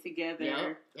wanted to get together.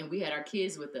 Yep. And we had our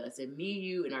kids with us. And me,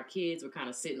 you, and our kids were kind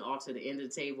of sitting off to the end of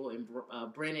the table. And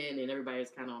Brennan and everybody was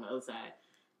kind of on the other side.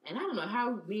 And I don't know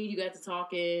how me and you got to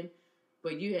talking.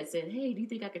 But you had said, hey, do you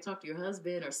think I could talk to your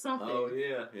husband or something? Oh,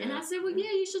 yeah. And I said, well, yeah,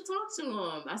 you should talk to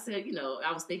him. I said,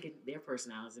 I was thinking their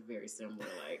personalities are very similar.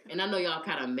 Like, and I know y'all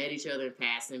kind of met each other in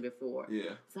passing before.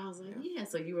 Yeah. So I was like, yeah.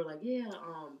 So you were like, yeah,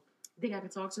 I think I can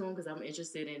talk to him because I'm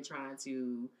interested in trying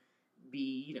to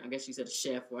be, I guess you said a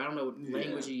chef, or I don't know what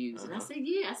language you use. And I said,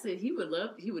 yeah. I said, he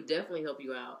would definitely help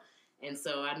you out. And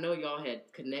so I know y'all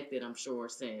had connected, I'm sure,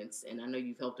 since. And I know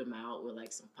you've helped him out with,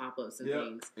 like, some pop-ups and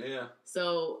things. Yeah.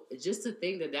 So just to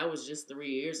think that was just 3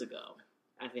 years ago,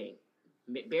 I think.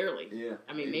 Barely. Yeah.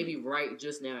 I mean, maybe right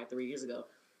just now, 3 years ago.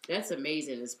 That's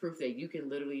amazing. It's proof that you can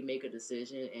literally make a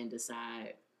decision and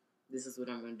decide, this is what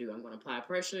I'm going to do. I'm going to apply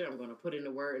pressure. I'm going to put in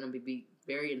the work. And I'm going to be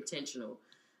very intentional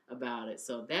about it.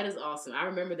 So that is awesome. I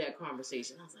remember that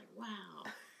conversation. I was like, wow.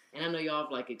 And I know y'all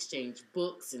have, like, exchanged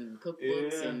books and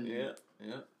cookbooks.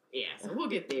 Yeah. So we'll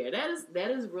get there.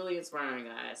 That is really inspiring,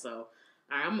 guys. So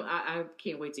I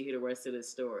can't wait to hear the rest of this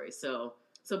story. So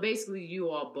basically, you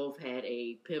all both had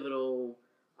a pivotal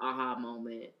aha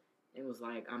moment and was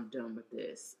like, I'm done with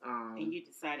this. And you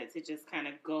decided to just kind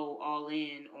of go all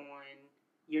in on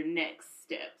your next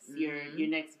steps, your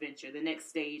next venture, the next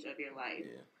stage of your life.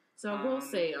 Yeah. So I will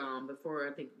say, before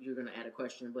I think you're going to add a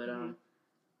question, but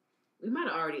we might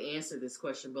have already answered this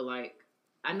question, but like,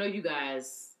 I know you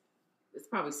guys, it's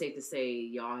probably safe to say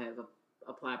y'all have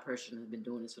applied pressure and have been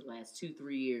doing this for the last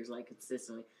 2-3 years, like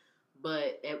consistently.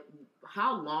 But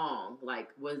how long, like,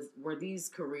 were these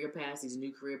career paths, these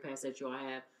new career paths that y'all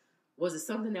have, was it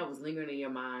something that was lingering in your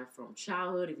mind from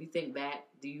childhood? If you think back,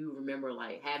 do you remember,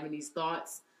 like, having these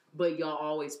thoughts, but y'all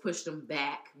always pushed them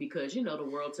back because, you know, the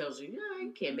world tells you,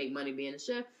 you can't make money being a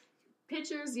chef.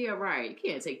 Pictures? Yeah, right. You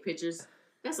can't take pictures.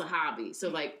 That's a hobby. So,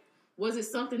 like, was it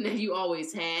something that you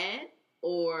always had,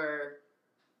 or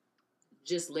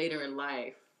just later in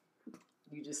life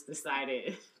you just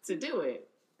decided to do it?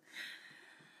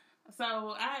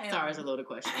 So I am. Sorry, it's a loaded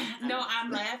question. No,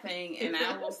 I'm laughing, and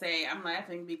I will say I'm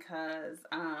laughing because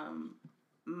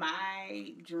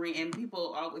my dream, and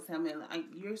people always tell me, like,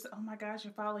 oh my gosh,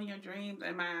 you're following your dreams,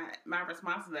 and my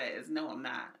response to that is, no, I'm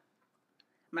not.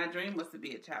 My dream was to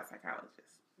be a child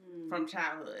psychologist from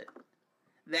childhood.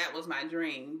 That was my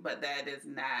dream, but that is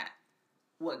not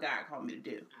what God called me to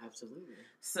do. Absolutely.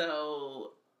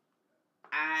 So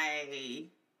I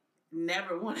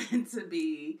never wanted to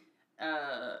be,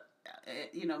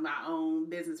 my own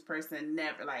business person.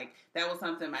 Never. Like, that was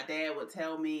something my dad would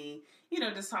tell me,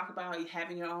 just talk about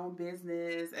having your own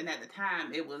business. And at the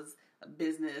time, it was a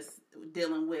business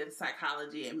dealing with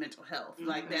psychology and mental health. Mm-hmm.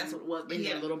 Like, that's what it was. But he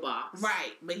had a little box.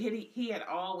 Right. But he had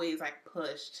always, like,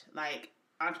 pushed, like,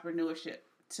 entrepreneurship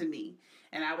to me.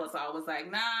 And I was always like,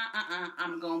 nah,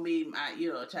 I'm going to be my,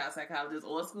 child psychologist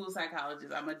or school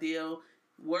psychologist. I'm going to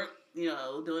work,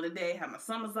 during the day, have my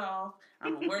summers off.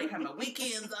 I'm going to work, have my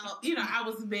weekends off. I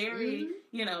was very,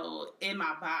 in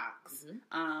my box.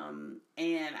 Mm-hmm.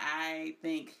 And I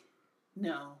think,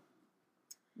 no.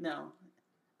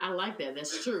 I like that.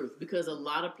 That's truth. Because a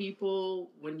lot of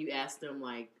people, when you ask them,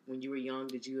 like, when you were young,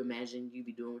 did you imagine you'd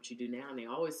be doing what you do now? And they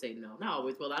always say no. Not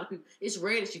always, but a lot of people, it's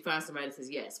rare that you find somebody that says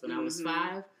yes. When I was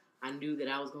 5, I knew that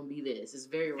I was going to be this. It's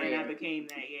very rare. And I became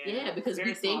that, Yeah, because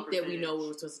we think that we know what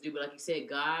we're supposed to do. But like you said,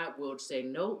 God will say,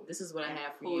 nope, this is what I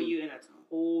have for you. Pull you in a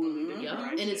totally different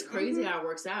direction. And it's crazy how it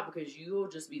works out, because you'll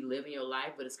just be living your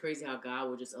life, but it's crazy how God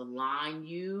will just align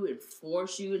you and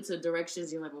force you into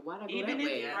directions. You're like, well, why'd I go that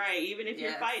way? Right, even if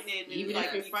you're fighting it. Even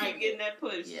if you're fighting, keep getting that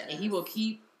push. Yes. And He will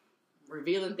keep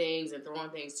revealing things and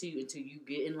throwing things to you until you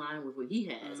get in line with what He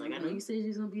has. Like, I know you said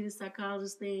you're going to be the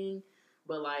psychologist thing,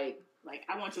 but like,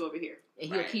 I want you over here.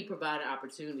 And He'll keep providing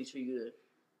opportunities for you to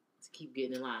keep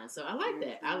getting in line. So I like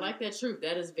that. I like that truth.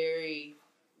 That's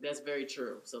very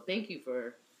true. So thank you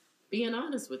for being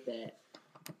honest with that.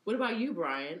 What about you,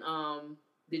 Brian?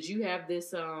 Did you have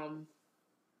this thought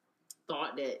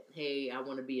that, hey, I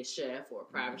want to be a chef or a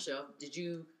private chef? Did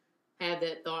you have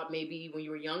that thought maybe when you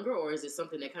were younger, or is it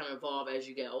something that kind of evolved as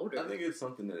you get older? I think it's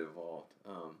something that evolved.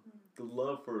 The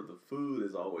love for the food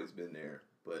has always been there,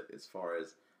 but as far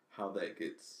as how that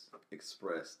gets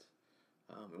expressed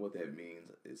and what that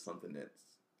means is something that's,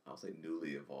 I'll say,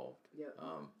 newly evolved. Yeah.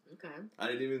 Okay. I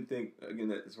didn't even think, again,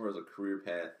 that as far as a career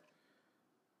path,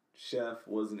 chef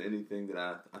wasn't anything that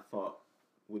I thought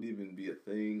would even be a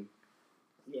thing.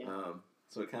 Yeah.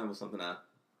 So it kind of was something I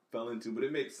fell into, but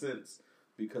it makes sense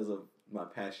because of my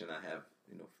passion I have,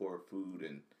 for food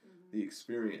and the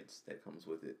experience that comes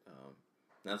with it.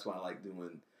 That's why I like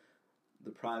doing the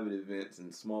private events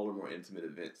and smaller, more intimate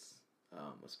events,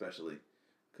 especially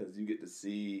because you get to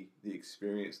see the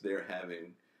experience they're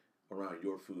having around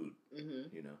your food, and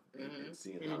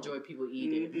seeing and how, enjoy people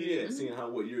eating. Yeah, seeing how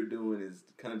what you're doing is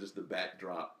kind of just the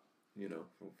backdrop,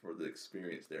 for the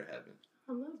experience they're having.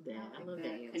 I love that. I love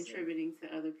that. Contributing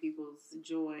to other people's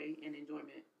joy and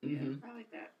enjoyment. Yeah, I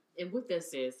like that. And with that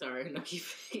said, sorry, I keep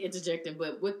interjecting,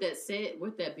 but with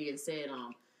that being said,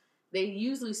 they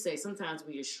usually say sometimes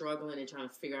when you're struggling and trying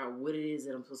to figure out what it is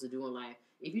that I'm supposed to do in life,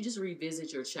 if you just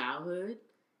revisit your childhood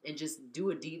and just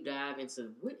do a deep dive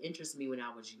into what interests me when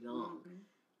I was young,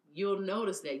 you'll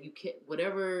notice that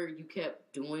whatever you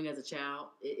kept doing as a child,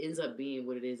 it ends up being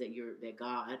what it is that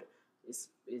God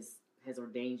has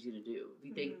ordained you to do. If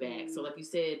you think back, so like you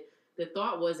said, the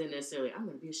thought wasn't necessarily I'm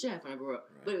going to be a chef when I grow up,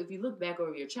 but if you look back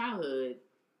over your childhood,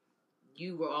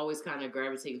 you were always kind of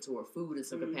gravitating toward food in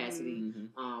some capacity.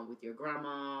 With your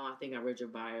grandma, I think I read your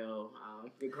bio.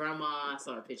 Your grandma, I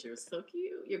saw a picture. It was so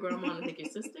cute. Your grandma, I think your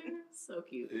sister, so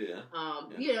cute. Yeah.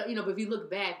 But if you look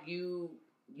back, you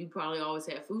probably always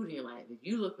had food in your life. If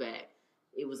you look back,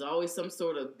 it was always some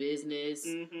sort of business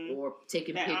or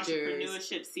taking that pictures.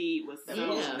 Entrepreneurship seed was The,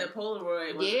 so... the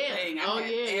Polaroid was the thing. I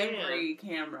had every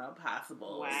camera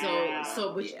possible. Wow.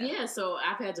 So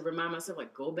I've had to remind myself,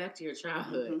 like, go back to your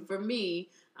childhood. For me,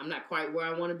 I'm not quite where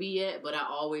I want to be yet, but I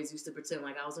always used to pretend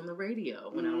like I was on the radio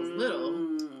when I was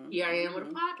little. Here I am with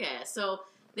a podcast. So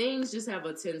things just have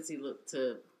a tendency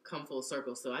to come full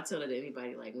circle. So I tell that to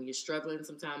anybody, like, when you're struggling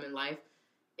sometime in life,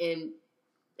 and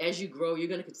as you grow, you're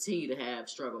going to continue to have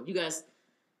struggle. You guys,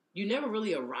 you never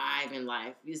really arrive in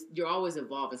life. You're always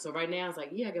evolving. So right now, it's like,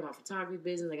 yeah, I got my photography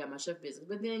business, I got my chef business.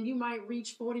 But then you might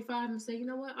reach 45 and say, you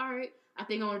know what? All right, I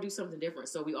think I want to do something different.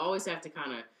 So we always have to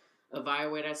kind of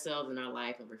evaluate ourselves in our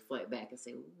life and reflect back and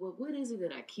say, well, what is it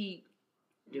that I keep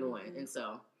doing? And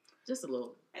so just a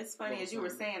little. It's funny, as you were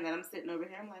saying that, I'm sitting over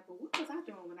here, I'm like, well, what was I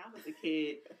doing when I was a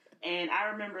kid? And I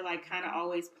remember, like, kind of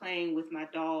always playing with my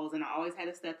dolls, and I always had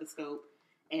a stethoscope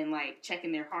and, like,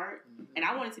 checking their heart. And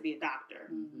I wanted to be a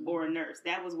doctor or a nurse.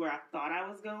 That was where I thought I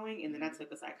was going. And then I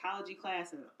took a psychology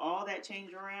class, and all that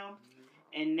changed around.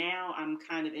 And now I'm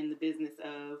kind of in the business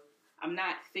of, I'm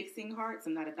not fixing hearts.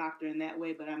 I'm not a doctor in that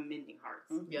way, but I'm mending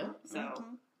hearts. Yeah. So,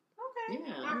 okay.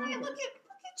 Yeah. All right, look at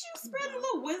you spreading a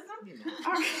little wisdom.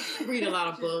 All right. Read a lot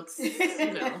of books.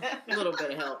 You know, a little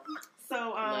bit of help.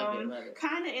 So, love it.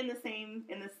 kind of in the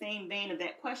same vein of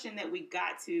that question that we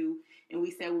got to, and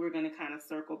we said we were going to kind of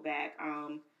circle back.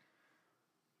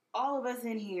 All of us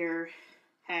in here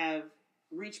have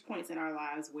reached points in our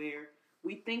lives where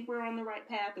we think we're on the right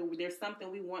path, or there's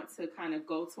something we want to kind of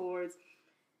go towards,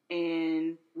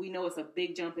 and we know it's a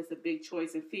big jump, it's a big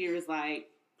choice, and fear is like,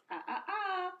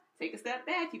 take a step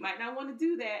back. You might not want to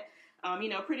do that.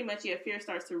 Pretty much, fear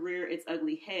starts to rear its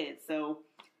ugly head. So,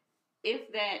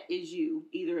 if that is you,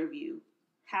 either of you,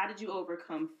 how did you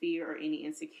overcome fear or any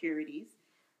insecurities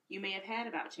you may have had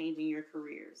about changing your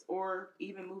careers or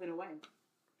even moving away?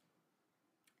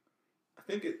 I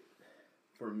think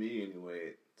for me anyway,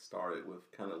 it started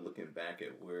with kind of looking back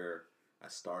at where I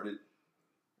started.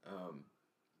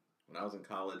 When I was in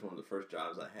college, one of the first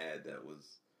jobs I had that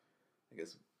was, I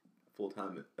guess,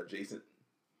 full-time adjacent.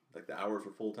 Like the hours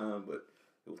were full-time, but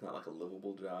it was not like a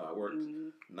livable job. I worked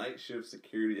night shift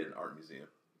security at an art museum.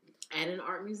 At an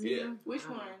art museum? Yeah. Which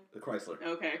one? The Chrysler.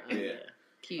 Okay. Yeah.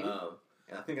 Cute.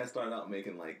 And I think I started out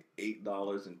making like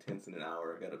 $8.10 an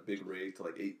hour. I got a big raise to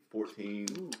like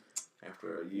 $8.14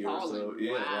 after a year or so.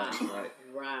 Yeah, wow.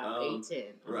 Right. 8.10.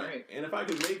 Right. And if I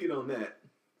can make it on that,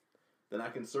 then I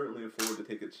can certainly afford to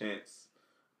take a chance,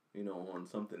 on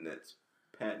something that's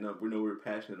we're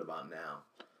passionate about now,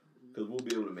 because we'll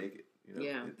be able to make it.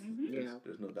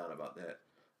 There's no doubt about that.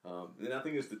 And I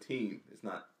think it's the team. It's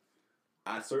not.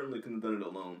 I certainly couldn't have done it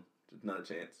alone. Just not a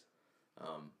chance.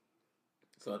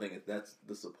 So I think that's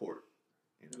the support,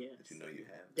 that you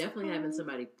have. Definitely having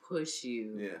somebody push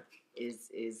you. Yeah.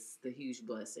 Is the huge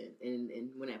blessing, and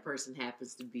when that person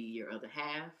happens to be your other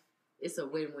half, it's a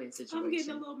win-win situation. I'm getting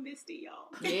a little misty, y'all.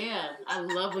 Yeah, I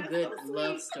love a good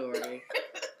love story.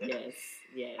 Yes.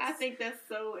 I think that's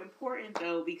so important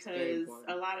though, because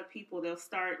a lot of people, they'll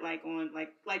start like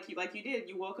you did.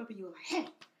 You woke up and you were like, "Hey,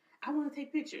 I want to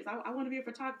take pictures. I want to be a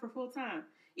photographer full time."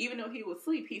 Even though he was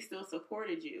asleep, he still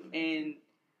supported you. And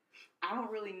I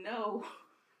don't really know.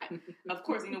 Of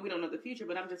course, we don't know the future,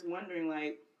 but I'm just wondering,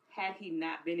 like, had he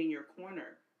not been in your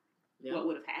corner, what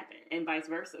would have happened? And vice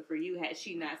versa for you. Had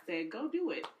she not said, "Go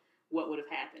do it," what would have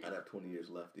happened? I'd have 20 years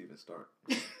left to even start.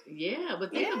 Yeah,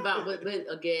 but think about, but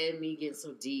again, me getting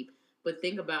so deep, but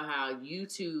think about how you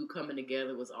two coming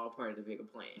together was all part of the bigger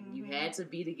plan. You had to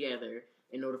be together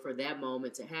in order for that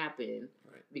moment to happen,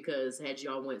 because had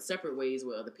y'all went separate ways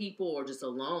with other people or just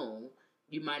alone,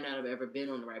 you might not have ever been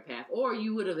on the right path, or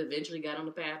you would have eventually got on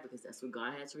the path because that's what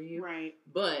God has for you. Right.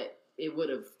 But it would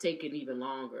have taken even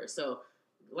longer. So,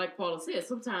 like Paula said,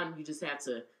 sometimes you just have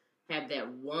to have that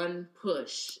one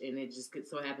push, and it just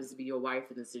so happens to be your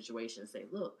wife in the situation. Say,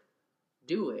 look,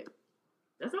 do it.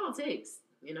 That's all it takes,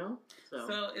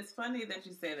 So it's funny that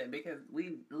you say that, because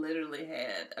we literally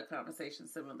had a conversation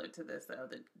similar to this the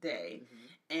other day,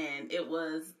 and it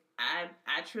was,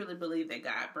 I truly believe that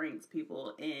God brings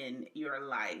people in your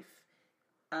life,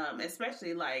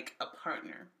 especially like a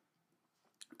partner,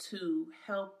 to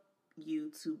help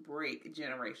you to break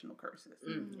generational curses.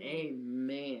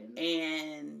 Amen.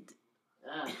 And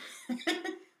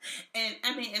and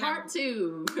I mean, part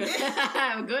 2. Go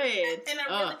ahead.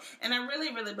 And I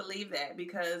really, really believe that,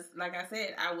 because, like I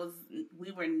said,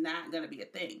 we were not going to be a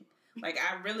thing. Like,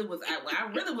 I really was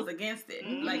against it.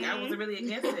 Like, I was really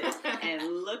against it. And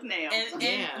look now.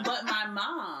 But my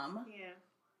mom,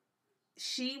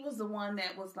 she was the one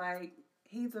that was like,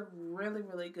 he's a really,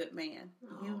 really good man.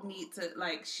 Oh. You need to,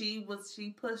 like, she was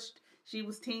Team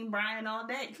Brian all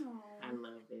day. I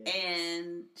love it.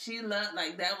 And she loved,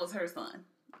 like, that was her son.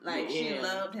 Like, she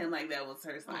loved him like that was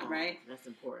her son, right? That's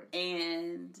important.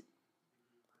 And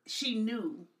she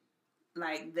knew,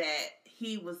 like, that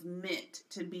he was meant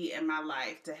to be in my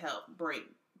life to help break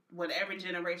whatever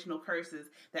generational curses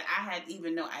that I had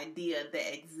even no idea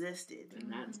that existed. And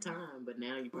not the time, but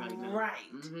now you probably know. Right.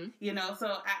 Mm-hmm. You know, so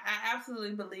I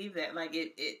absolutely believe that, like,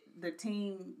 the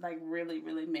team, like, really,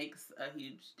 really makes a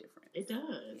huge difference. It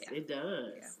does. Yeah. It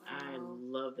does. Yeah. I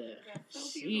love that. So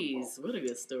jeez, what a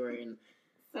good story. And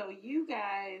so you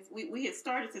guys, we had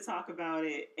started to talk about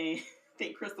it, and I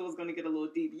think Crystal was going to get a little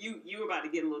deep. You were about to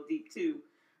get a little deep, too,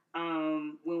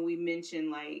 when we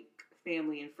mentioned, like,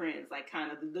 family and friends, like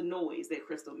kind of the noise that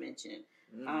Crystal mentioned.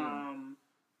 Mm-hmm.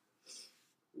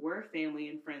 Were family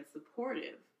and friends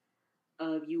supportive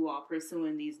of you all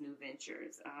pursuing these new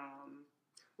ventures?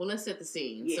 Well, let's set the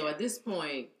scene. Yeah. So at this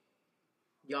point,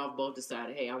 y'all both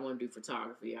decided, hey, I want to do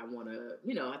photography. I want to,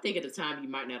 you know, I think at the time you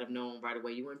might not have known right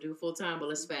away you want to do it full time, but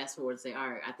let's fast forward and say, all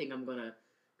right, I think I'm going to,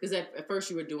 because at first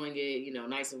you were doing it, you know,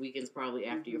 nights and weekends probably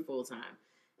after your full time.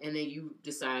 And then you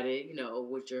decided, you know,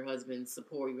 with your husband's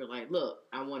support, you were like, look,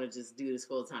 I want to just do this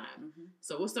full time. Mm-hmm.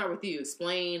 So we'll start with you.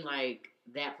 Explain, like,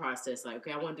 that process. Like,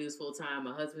 okay, I want to do this full time.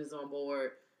 My husband's on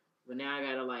board. But now I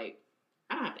got to, like,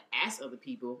 I don't have to ask other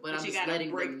people, but I'm just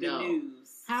letting them know.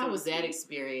 News, how was that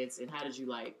experience, and how did you,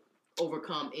 like,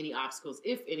 overcome any obstacles,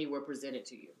 if any, were presented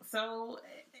to you? So,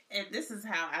 and this is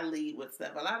how I lead with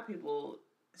stuff. A lot of people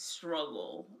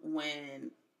struggle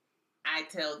when I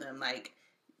tell them, like,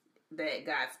 that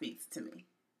God speaks to me.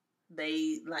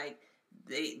 They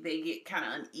get kind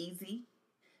of uneasy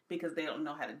because they don't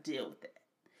know how to deal with it.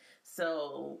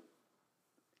 So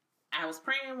I was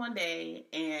praying one day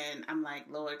and I'm like,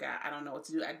 Lord God, I don't know what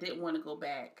to do. I didn't want to go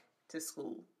back to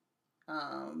school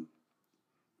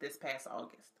this past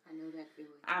August. I know that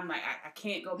feeling. I'm like, I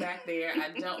can't go back there.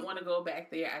 I don't want to go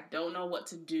back there. I don't know what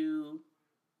to do.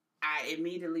 I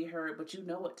immediately heard, but you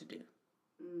know what to do.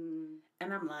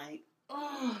 And I'm like,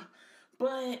 oh,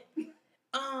 but, you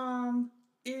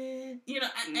know,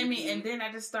 I mean, and then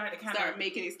I just started start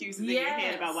making excuses in your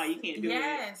head about why you can't do it.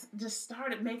 Yes, just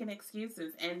started making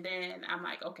excuses. And then I'm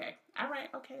like, okay, all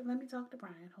right, okay, let me talk to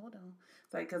Brian. Hold on.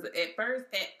 It's like, because at first,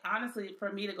 honestly,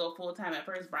 for me to go full time, at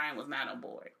first, Brian was not on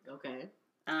board. Okay.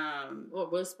 Well,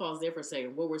 let's pause there for a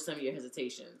second. What were some of your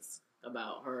hesitations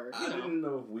about her? I didn't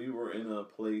know if we were in a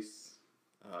place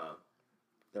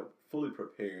that fully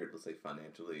prepared, let's say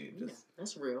financially, and just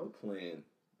that's real plan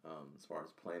as far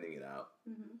as planning it out.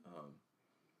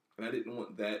 And I didn't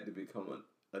want that to become an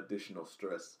additional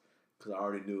stress because I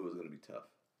already knew it was going to be tough.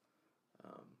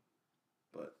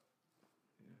 But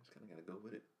you know, just kind of got to go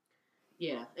with it.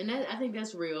 Yeah, and I think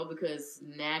that's real because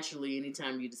naturally,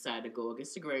 anytime you decide to go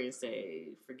against the grain and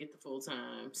say, forget the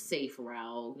full-time, safe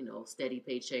route, you know, steady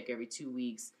paycheck every 2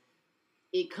 weeks,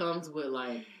 it comes with,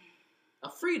 like, a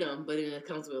freedom, but then it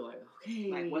comes with, like,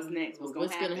 okay, like, what's next? What's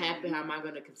going to happen? How am I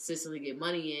going to consistently get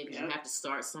money in? Because you have to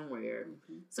start somewhere.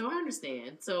 So I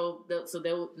understand. So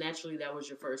naturally, that was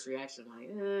your first reaction,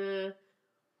 like,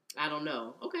 I don't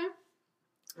know. Okay,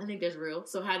 I think that's real.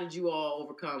 So how did you all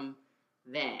overcome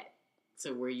that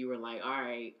to where you were like, all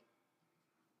right,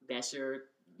 that's your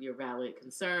valid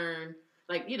concern?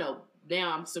 Like, you know,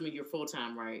 now I'm assuming you're full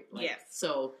time, right? Like, yes.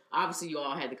 So obviously, you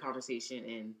all had the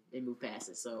conversation and moved past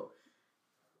it. So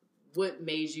what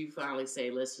made you finally say,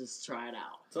 let's just try it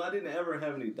out? So I didn't ever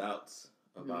have any doubts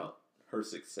about her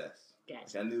success.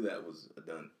 Gotcha. Like, I knew that was a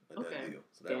done deal.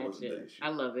 So that wasn't the issue. I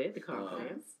love it, the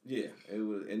confidence. Yeah, it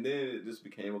was, and then it just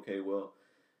became, okay, well,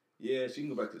 yeah, she can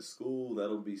go back to school.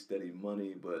 That'll be steady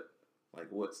money, but, like,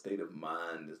 what state of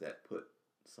mind does that put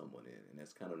someone in? And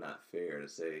that's kind of not fair to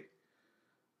say,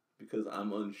 because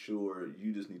I'm unsure,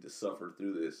 you just need to suffer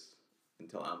through this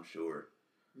until I'm sure.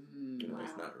 You know,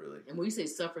 it's not really. And when you say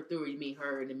suffer through, you mean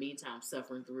her in the meantime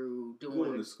suffering through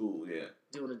going to school, okay.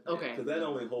 Because that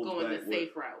only holds going back the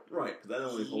safe route, right? Because that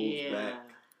only holds back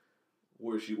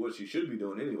what she should be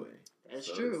doing anyway.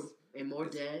 That's true. And more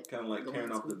debt. Kind of like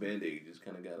tearing off the Band-Aid. You just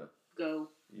kind of gotta go.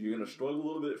 You're gonna struggle a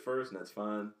little bit at first, and that's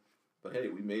fine. But hey,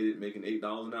 we made it, making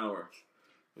 $8 an hour.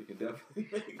 We can definitely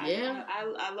make it. Yeah,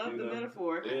 I love the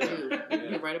metaphor. Yeah.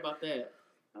 You're right about that.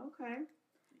 Okay.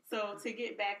 So to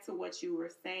get back to what you were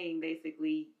saying,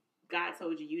 basically, God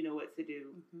told you you know what to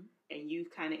do, and you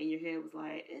kind of in your head was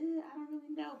like, I don't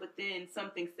really know. But then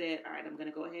something said, all right, I'm going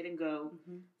to go ahead and go.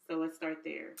 So let's start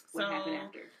there. What happened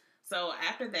after? So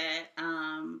after that,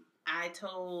 I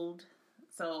told,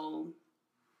 both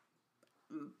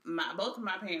of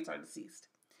my parents are deceased.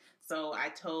 So I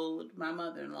told my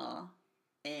mother-in-law,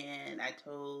 and I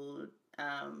told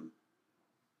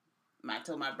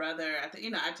my brother. I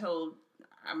told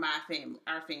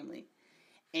our family,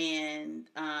 and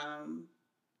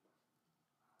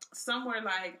somewhere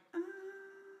like.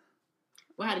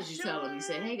 Well, how did you tell them? You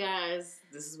said, "Hey guys,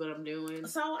 this is what I'm doing."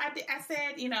 So I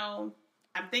said,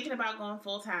 I'm thinking about going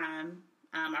full time.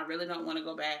 I really don't want to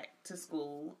go back to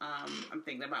school. I'm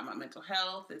thinking about my mental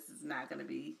health. It's not going to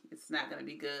be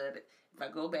good. If I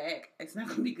go back, it's not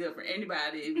going to be good for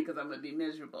anybody because I'm going to be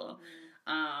miserable.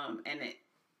 I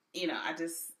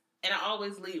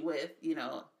always lead with,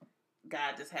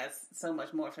 God just has so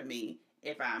much more for me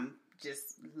if I'm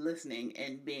just listening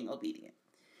and being obedient.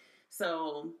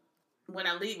 So when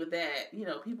I lead with that,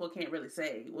 people can't really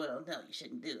say, well, no, you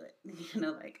shouldn't do it.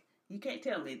 You can't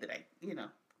tell me that I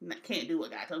can't do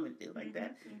what God told me to do like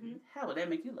that. Mm-hmm. How would that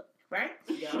make you look? Right?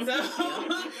 Yeah.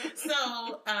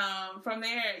 So from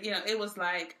there, it was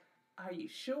like, are you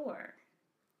sure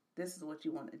this is what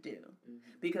you want to do?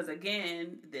 Mm-hmm. Because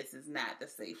again, this is not the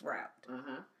safe route.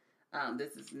 Uh-huh.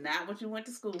 This is not what you went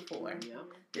to school for.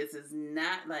 Yep. This is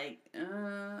not like,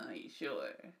 are you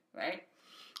sure? Right?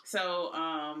 So,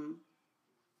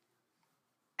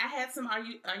 I had some, are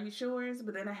you sure?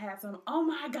 But then I had some, oh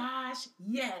my gosh,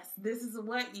 yes, this is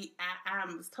what I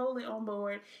was totally on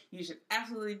board. You should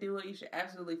absolutely do it. You should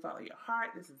absolutely follow your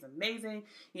heart. This is amazing.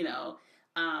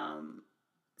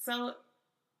 So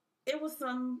it was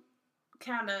some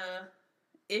kind of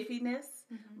iffiness,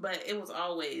 but it was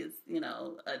always,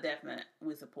 a definite,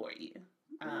 we support you.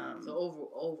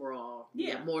 So overall,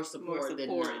 more support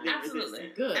than not.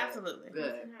 Absolutely. Good. Absolutely.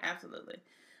 Good. Absolutely.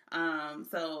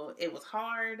 So it was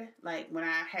hard. Like when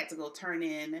I had to go turn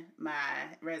in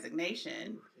my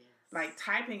resignation, like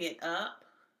typing it up,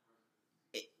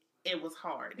 it was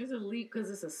hard. It's a leap because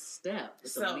it's a step.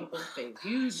 It's a leap of faith.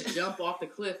 You jump off the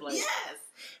cliff like. Yes.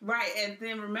 Right. And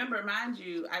then remember, mind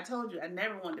you, I told you I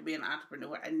never wanted to be an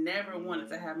entrepreneur. I never wanted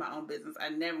to have my own business. I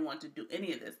never wanted to do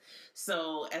any of this.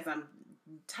 So as I'm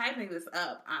typing this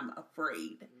up, I'm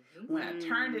afraid. When I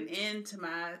turned it in to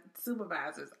my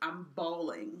supervisors, I'm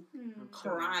bawling,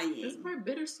 crying. It's probably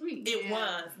bittersweet. It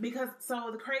was because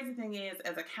the crazy thing is,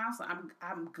 as a counselor,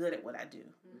 I'm good at what I do.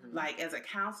 Mm-hmm. Like as a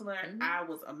counselor, I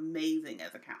was amazing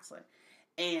as a counselor,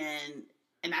 and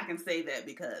I can say that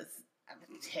because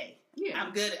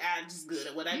I'm good. I'm just good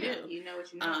at what I do. You know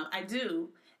what you know. I do.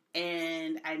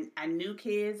 And I knew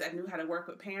kids. I knew how to work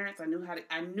with parents. I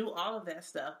knew all of that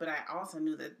stuff. But I also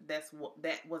knew that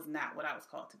that was not what I was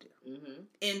called to do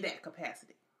in that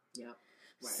capacity. Yep.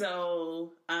 Right.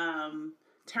 So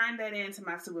turned that into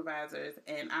my supervisors,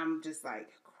 and I'm just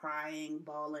like crying,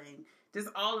 bawling, just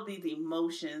all of these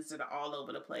emotions that are all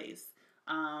over the place.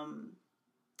 And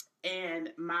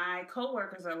my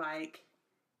coworkers are like,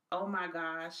 "Oh my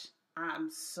gosh, I'm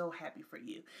so happy for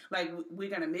you. Like we're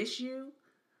gonna miss you."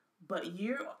 But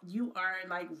you are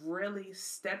like really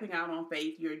stepping out on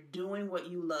faith. You're doing what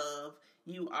you love.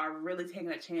 You are really taking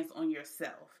a chance on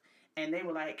yourself. And they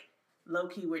were like, low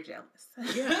key, we're jealous.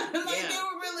 Yeah, they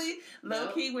were really low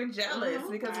key, we're jealous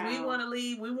because we want to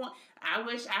leave. I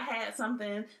wish I had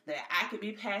something that I could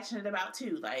be passionate about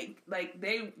too.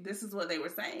 This is what they were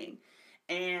saying,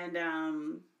 and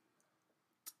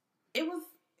it was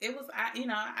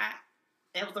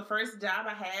it was the first job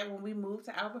I had when we moved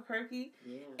to Albuquerque.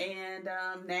 Yeah. And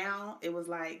now it was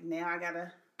like, now I got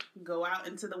to go out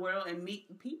into the world and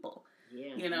meet people.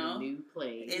 Yeah. In a new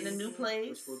place. In a new place.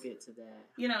 Which we'll get to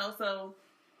that. So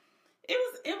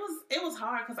it was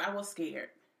hard because I was scared.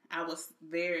 I was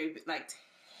very,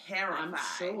 terrified. I'm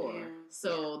sure. Yeah.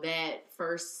 So that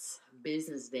first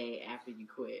business day after you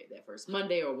quit, that first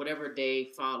Monday or whatever day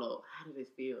followed, how did it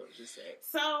feel? Just say.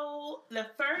 So the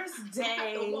first day,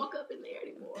 I don't walk up in there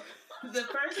anymore. The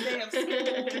first day of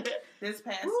school, this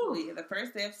past week, the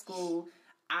first day of school,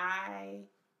 I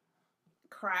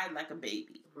cried like a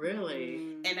baby.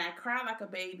 Really? And I cried like a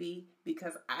baby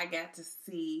because I got to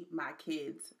see my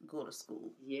kids go to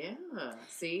school. Yeah.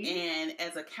 See? And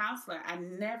as a counselor, I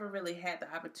never really had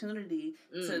the opportunity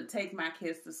to take my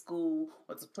kids to school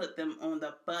or to put them on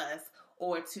the bus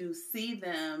or to see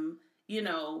them,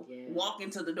 walk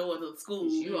into the doors of the school.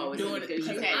 You always doing it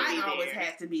because I always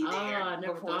had to be there I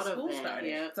never before thought school of that. started.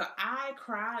 Yep. So I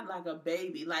cried like a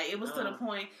baby. Like it was to the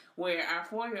point where our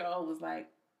 4-year-old was like,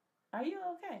 "Are you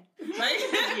okay?" Like,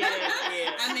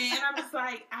 yeah. I mean, I'm just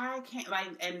like, I can't,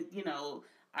 and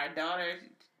our daughter,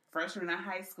 freshman in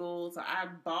high school, so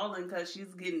I'm bawling because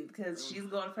she's going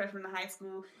to freshman in high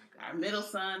school. Our middle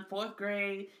son, 4th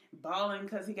grade, bawling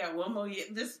because he got one more year.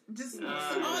 Just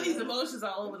all these emotions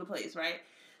all over the place, right?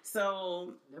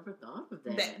 So never thought of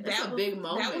that. That's a big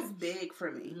moment. That was big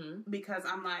for me because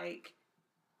I'm like,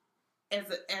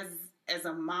 as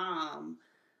a mom,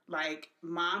 like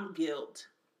mom guilt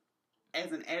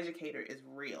as an educator is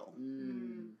real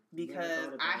because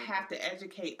I have to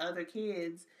educate other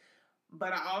kids,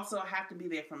 but I also have to be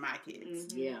there for my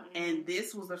kids. Yeah. And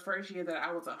this was the first year that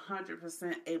I was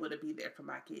 100% able to be there for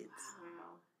my kids. Wow.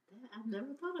 I've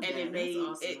never thought of that. And it made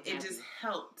awesome. it just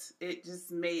helped. It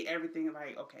just made everything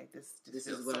like, okay, this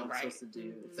is what I'm supposed to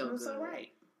do. It felt so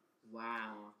right.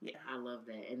 Wow. Yeah. I love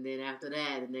that. And then after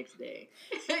that, the next day,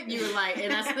 you were like,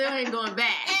 and I still ain't going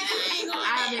back.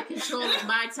 I'm in control of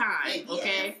my time.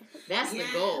 Okay. Yes. That's the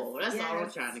goal. That's all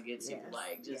I'm trying to get to. Yes.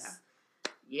 Like, just,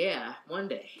 one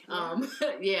day.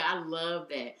 Yeah. I love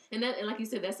that. And like you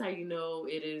said, that's how you know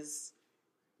it is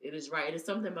right. It is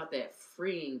something about that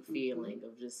freeing feeling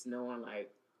of just knowing,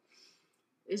 like,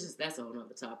 it's just, that's a whole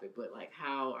nother topic, but like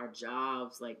how our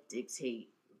jobs like dictate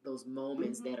those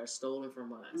moments that are stolen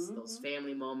from us, those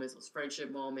family moments, those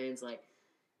friendship moments. Like,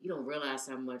 you don't realize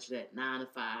how much that 9 to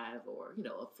 5 or,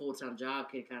 a full-time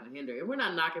job can kind of hinder. And we're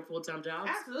not knocking full-time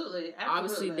jobs. Absolutely.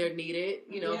 Obviously, they're needed,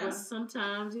 but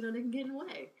sometimes, they can get in the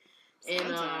way.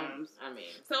 Sometimes. And,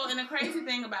 so, and the crazy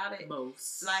thing about it,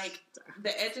 most, like,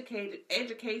 the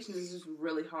education is just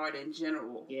really hard in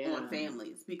general on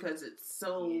families because it's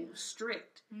so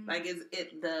strict. Like,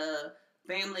 the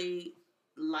family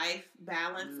life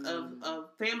balance of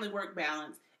family work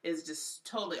balance is just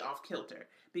totally off kilter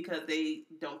because they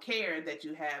don't care that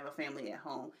you have a family at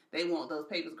home. They want those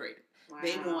papers graded. Wow.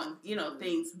 They want,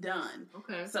 things done.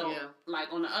 Okay. So,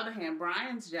 like, on the other hand,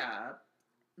 Brian's job,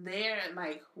 their,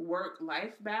 like,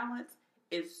 work-life balance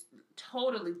is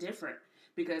totally different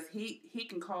because he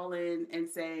can call in and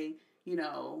say,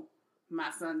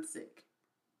 my son's sick.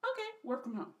 Okay, work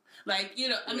from home. Like,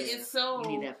 I mean, it's so...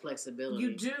 You need that flexibility.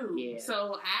 You do. Yeah.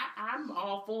 So I'm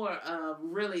all for a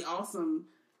really awesome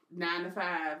 9 to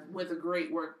 5 with a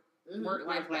great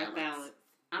work-life balance.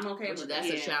 I'm okay with that. That's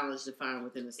a challenge to find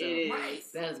within itself. Right.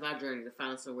 That is my journey, to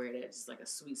find somewhere that's just like a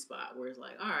sweet spot where it's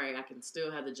like, all right, I can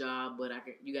still have the job, but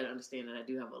you got to understand that I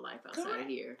do have a life outside of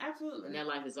here. Absolutely. And that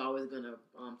life is always going to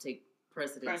take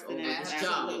precedence over this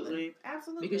Absolutely. job.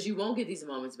 Absolutely. Because you won't get these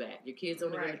moments back. Your kid's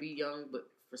only going to be young, but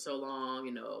for so long,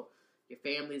 your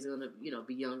family's going to,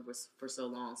 be young for so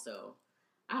long. So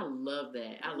I love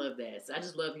that. I love that. So I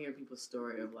just love hearing people's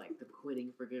story of, like, the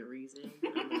quitting for good reason.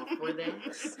 I'm all for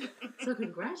that. So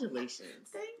congratulations.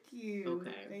 Thank you.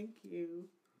 Okay. Thank you.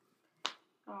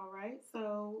 All right.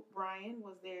 So, Brian,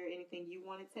 was there anything you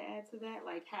wanted to add to that?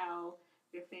 Like how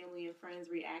your family and friends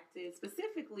reacted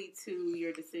specifically to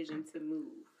your decision to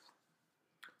move?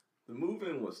 The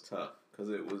moving was tough because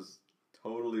it was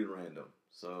totally random.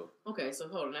 So okay, so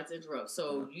hold on, not to interrupt.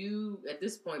 So you, at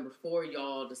this point, before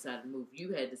y'all decided to move,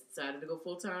 you had decided to go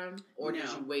full time, or did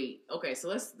you wait? Okay, so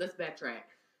let's backtrack.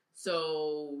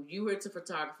 So you were into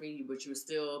photography, but you were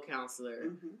still a counselor.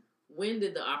 Mm-hmm. When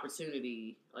did the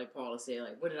opportunity, like Paula said,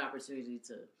 when did the opportunity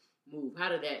to move? How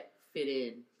did that fit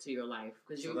in to your life?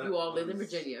 Because you all lived in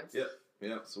Virginia.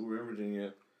 Yep. So we're in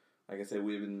Virginia. Like I said,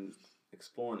 we've been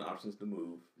exploring options to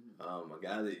move. A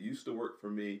guy that used to work for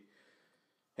me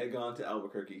had gone to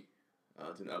Albuquerque,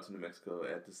 out to New Mexico,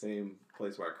 at the same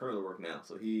place where I currently work now.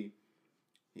 So he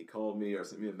called me or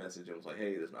sent me a message and was like,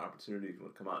 "Hey, there's an opportunity if you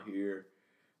want to come out here.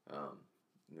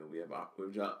 We have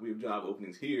job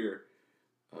openings here,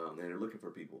 and they're looking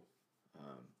for people."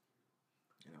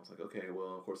 And I was like, "Okay,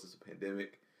 well, of course it's a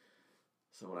pandemic."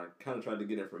 So when I kind of tried to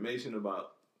get information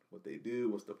about what they do,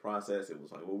 what's the process, it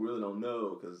was like, well, we really don't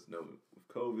know because with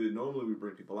COVID, normally we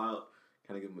bring people out,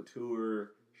 kind of give them a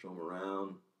tour, show them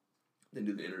around, then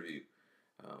do the interview.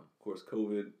 Of course,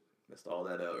 COVID messed all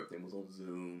that up. Everything was on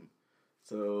Zoom.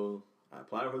 So I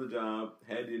applied for the job,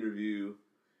 had the interview,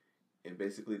 and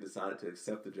basically decided to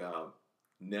accept the job,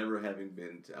 never having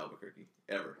been to Albuquerque,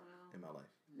 ever in my life.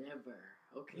 Never.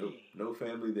 Okay. No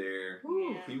family there.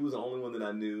 Yeah. He was the only one that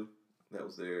I knew that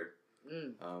was there.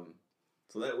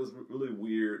 So that was really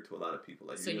weird to a lot of people.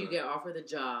 Like, so you get offered the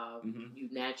job. Mm-hmm. You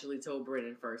naturally told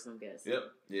Brennan first, I'm guessing. Yep.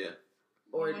 Yeah.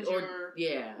 How did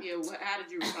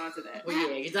you respond to that? Well,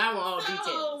 yeah, because I want all details.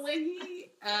 So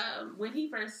when he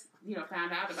first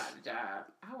found out about the job,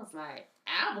 I was like,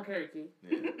 Albuquerque.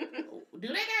 Yeah. Do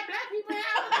they got black people in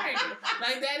Albuquerque?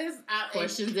 Like, that is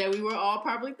questions that we were all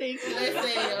probably thinking. Let's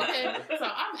say, okay. So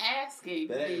I'm asking.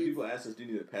 People ask us, "Do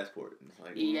you need a passport?" And it's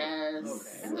like, yes.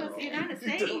 Okay. That's the United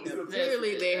States.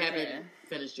 Clearly, they haven't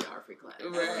finished geography class.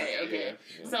 Right. Okay.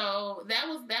 Yeah. So that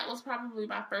was probably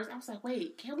my first. I was like,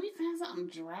 wait, can we find something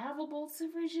drivable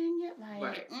to Virginia? Like,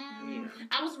 right.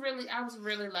 I was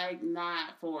really like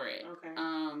not for it. Okay.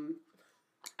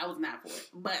 I was not for it,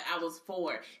 but I was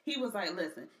for it. He was like,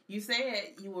 listen, you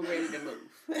said you were ready to move.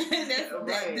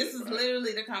 This is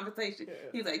literally the conversation.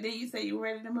 Yeah. He was like, then you say you were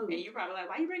ready to move. And you're probably like,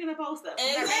 why are you bringing up old stuff?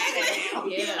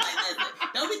 Exactly. Yeah.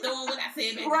 Like, don't be doing what I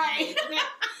said. Right.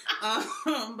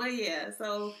 But yeah,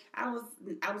 so I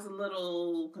was a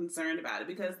little concerned about it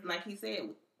because, like he said,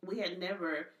 I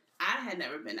had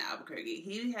never been to Albuquerque.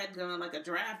 He had gone like a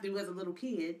drive through as a little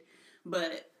kid,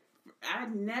 but I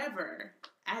never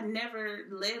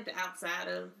lived outside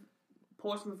of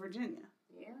Portsmouth, Virginia.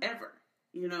 Yeah. Ever.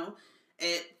 You know,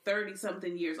 at 30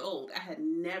 something years old, I had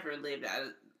never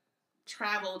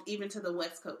traveled even to the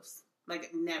West Coast.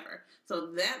 Like, never. So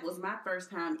that was my first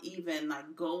time even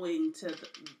like going to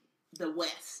the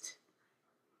West.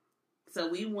 So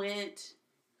we went,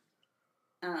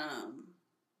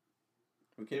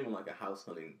 we came on like a house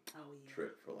hunting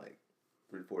trip for like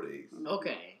 3-4 days.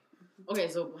 Okay,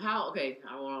 so I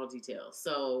want all the details.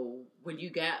 So when you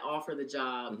got offered the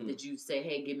job, did you say,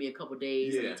 hey, give me a couple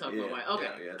days and talk about why? Okay,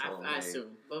 I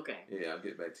assume. Okay. Yeah, I'll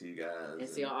get back to you guys. And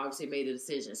so y'all obviously made a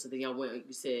decision. So then y'all went,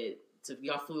 you said, so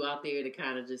y'all flew out there to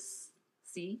kind of just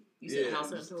see? You said house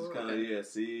hunting tour? Kind of,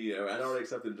 see. I'd already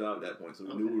accepted the job at that point, so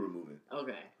we knew we were moving.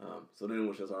 Okay. So then it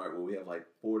was just, all right, well, we have like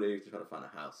 4 days to try to find a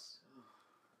house.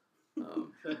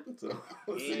 So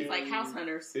it's like house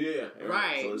hunters. Yeah,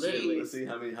 right. So literally. Let's see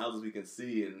how many houses we can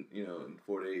see in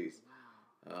 4 days.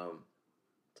 Wow.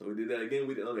 So we did that again.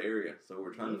 We did another area. So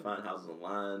we're trying to find houses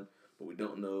online, but we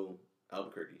don't know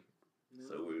Albuquerque. No.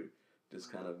 So we're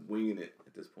just kind of winging it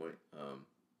at this point.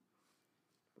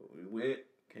 But we went,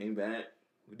 came back.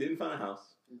 We didn't find a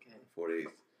house. Okay. 4 days.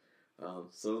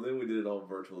 So then we did it all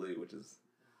virtually, which is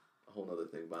a whole other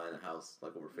thing. Buying a house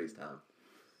like over FaceTime.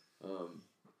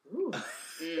 Ooh.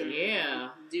 Yeah.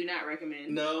 Do not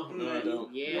recommend. No, I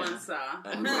don't. Yeah. 1 star.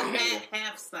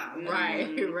 Half star. Right.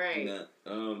 Yeah.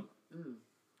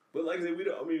 But like I said,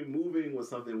 moving was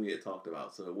something we had talked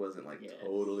about, so it wasn't like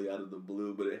totally out of the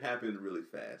blue, but it happened really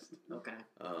fast. Okay.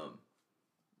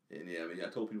 And I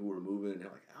told people we were moving, and they're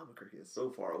like, Albuquerque is so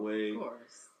far away. Of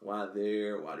course. Why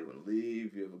there? Why do you want to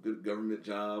leave? You have a good government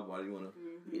job. Why do you want to?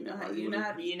 You know how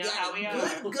we are.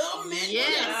 Good government.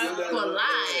 Yes. For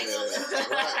life.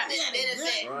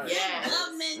 Right. Yes.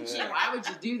 Government job. Why would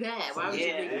you do that? Why would you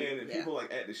do that? And people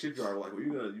like at the shipyard were like,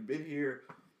 well, you've been here,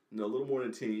 a little more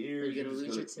than 10 years. You're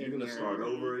going to start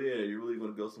over. Yeah, you're really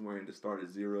going to go somewhere and just start at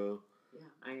zero. Yeah,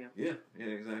 I am. Yeah,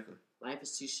 exactly. Life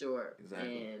is too short.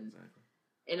 Exactly.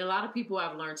 And a lot of people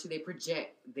I've learned too, they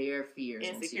project their fears,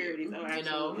 insecurities,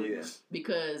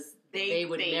 because they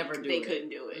would never do it. They couldn't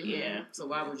do it. Yeah. So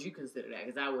why would you consider that?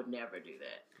 Because I would never do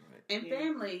that. Right. And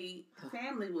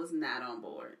family was not on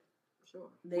board. Sure.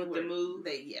 The move.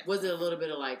 Was it a little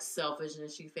bit of like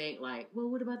selfishness? You think like, well,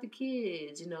 what about the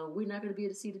kids? We're not going to be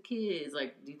able to see the kids.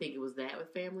 Like, do you think it was that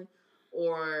with family,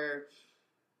 or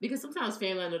because sometimes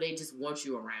family, I know they just want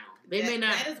you around. They may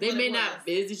not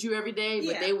visit you every day,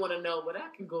 but they want to know. But I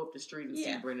can go up the street and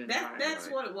see Brendan. That's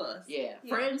what it was. Yeah,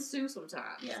 friends too.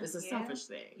 Sometimes it's a selfish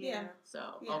thing. Yeah.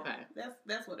 So okay,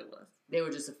 that's what it was. They were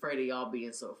just afraid of y'all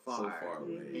being so far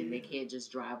away, and they can't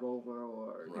just drive over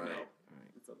or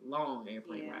it's a long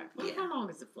airplane ride. Yeah. How long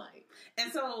is the flight?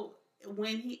 And so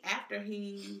after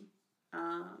he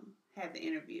had the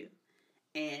interview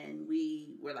and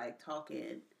we were like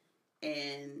talking,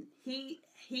 and he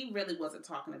really wasn't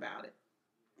talking about it.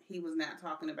 He was not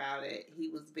talking about it. He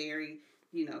was very,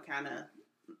 kind of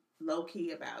low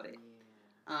key about it.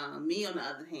 Yeah. Me on the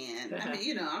other hand,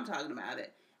 I'm talking about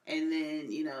it. And then,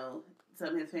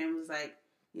 some of his family was like,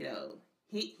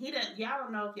 he doesn't, y'all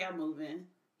don't know if y'all moving.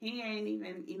 He ain't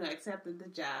even, accepted the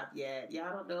job yet.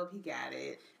 Y'all don't know if he got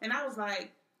it. And I was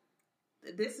like,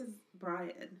 this is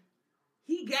Brian.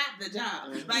 He got the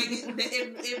job. Like,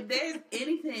 if there's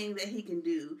anything that he can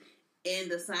do in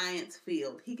the science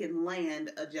field, he can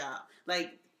land a job.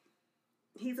 Like,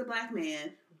 he's a black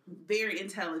man, very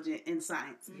intelligent in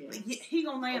science. Yeah. He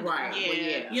gonna land the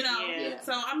job.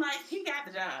 So I'm like, he got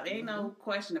the job. Ain't no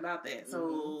question about that.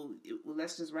 So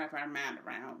let's just wrap our mind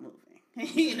around moving.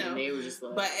 And they were just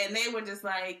like, they were just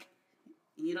like,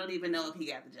 you don't even know if he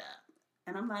got the job.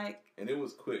 And I'm like, and it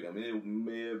was quick. I mean, it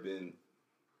may have been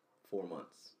 4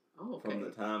 months. Oh, okay. From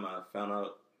the time I found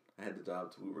out I had the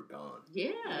job till we were gone.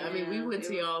 Yeah. I mean, we went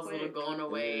to y'all's little going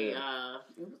away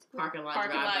parking lot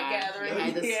gathering. You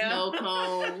had the snow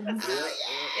cones.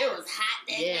 It was hot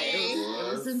that day.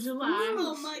 It was in July.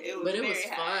 But it was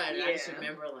fun. Hot. I just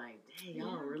remember like, dang,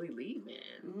 y'all really leaving.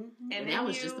 And that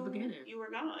was just the beginning. You were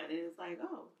gone. And it's like,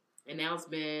 oh. And now it's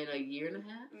been a year and a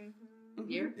half.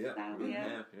 year? Yeah, So, year and a yeah.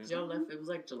 half, yeah. Y'all left. It was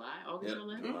like July, August. Yep, Y'all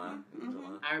left. July.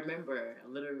 July. I remember. I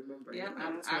literally remember. Yep, Yeah,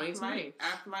 our 2020.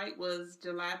 flight was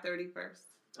July 31st.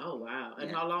 Oh wow! And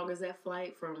Yeah. how long is that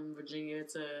flight from Virginia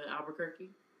to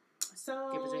Albuquerque?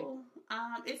 So,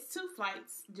 it's 2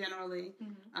 flights generally.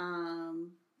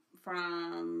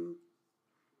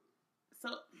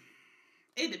 So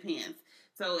it depends.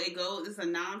 So it's a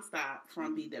nonstop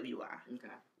from BWI. Okay.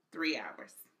 3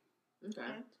 hours. Okay.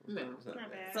 Yeah. Yeah. It's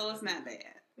not bad. So it's not bad.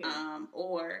 Yeah.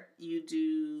 Or you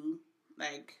do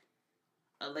like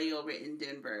a layover in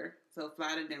Denver. So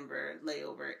fly to Denver,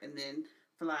 layover, and then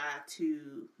fly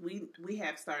to. We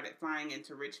have started flying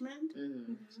into Richmond.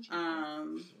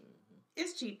 Mm-hmm.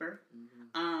 It's cheaper.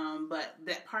 Mm-hmm. But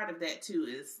that part of that too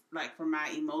is like for my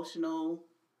emotional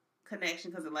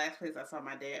connection, because the last place I saw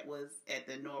my dad was at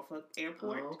the Norfolk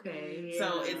airport. Okay.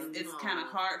 So yeah. it's kind of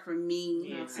hard for me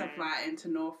Yeah. to fly into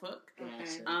Norfolk. Gotcha.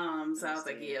 So I was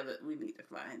like, Understand. yeah, but we need to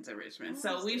fly into Richmond. I So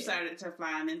we've understand. started to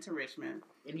flying into Richmond.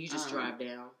 And you just drive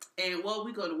down. And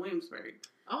we go to Williamsburg.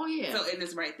 Oh yeah. So and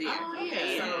it's right there. Oh yeah.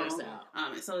 It works So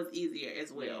out. so it's easier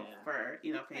as well Yeah. for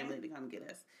family to come get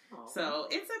us. Oh. So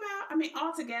it's about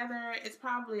altogether it's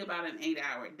probably about an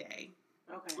 8-hour day.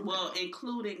 Okay. Well,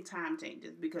 including time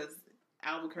changes because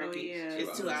Albuquerque is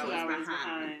 2 2 hours, hours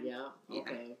behind. Yeah. Yeah.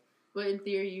 Okay. But in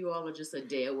theory, you all are just a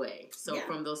day away. So Yeah.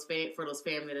 from those for those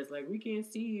family that's like, we can't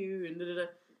see you and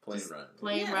Plane just ride.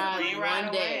 plane Yeah, ride plane one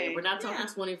ride day. away. We're not talking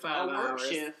Yeah. 25 A work hours.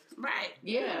 shift. Right.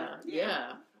 Yeah, Yeah.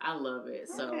 yeah. I love it.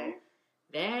 So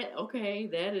Okay.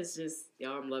 that is just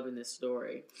y'all. I'm loving this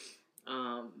story.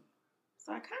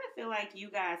 So I kind of feel like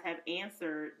you guys have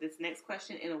answered this next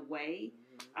question in a way.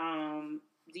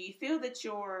 Do you feel that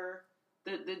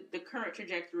the current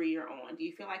trajectory you're on, do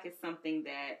you feel like it's something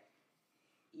that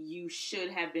you should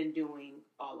have been doing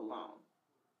all along?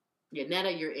 Yeah, now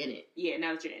that you're in it. Yeah,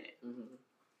 now that you're in it. Mm-hmm.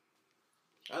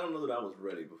 I don't know that I was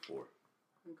ready before.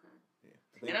 Okay. Yeah.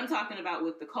 I think- And I'm talking about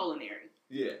with the culinary.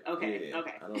 Yeah. Okay, yeah.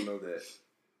 okay. I don't know that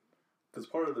because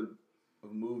part of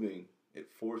moving, it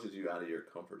forces you out of your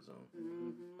comfort zone.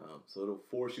 Mm-hmm. So it'll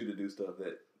force you to do stuff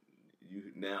that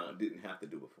you now didn't have to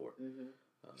do before. Mm-hmm.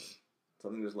 So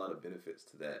I think there's a lot of benefits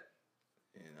to that,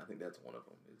 and I think that's one of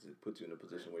them. Is it puts you in a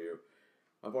position where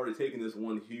I've already taken this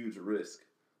one huge risk.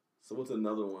 So what's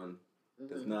another one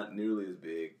that's not nearly as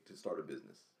big to start a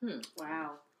business?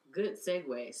 Wow. Good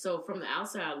segue. So from the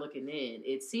outside looking in,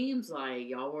 it seems like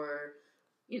y'all were,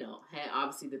 had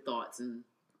obviously the thoughts and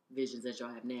visions that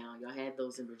y'all have now. Y'all had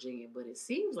those in Virginia, but it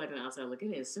seems like on the outside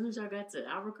looking in, as soon as y'all got to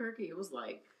Albuquerque, it was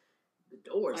like the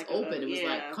doors Like open. It was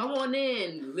like, come on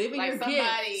in, live in Like your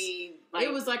somebody gifts.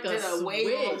 It was like did a wave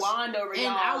of a switch. wand over And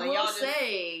y'all, I and will y'all just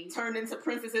say, turned into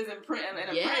princesses and a prince.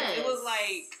 Yes. It was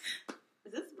like,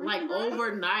 is this like Breaking Bad?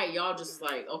 overnight, y'all just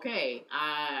like, okay,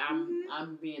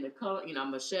 I'm being a color,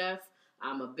 I'm a chef,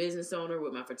 I'm a business owner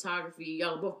with my photography.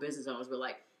 Y'all are both business owners, but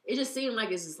like, it just seemed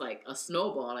like it's just like a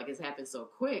snowball, like it's happened so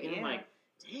quick, and I'm like,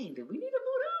 dang, did we need to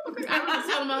move to Albuquerque? I remember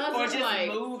telling my or husband, just like,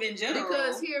 move in general.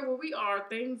 because here where we are,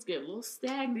 things get a little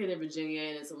stagnant in Virginia,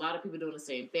 and it's a lot of people doing the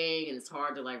same thing, and it's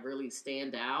hard to like really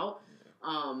stand out,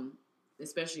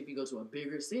 especially if you go to a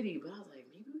bigger city. But I was like,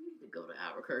 maybe we need to go to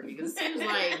Albuquerque because it seems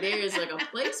like there's like a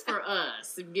place for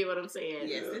us. You get what I'm saying?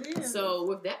 Yes, it is. So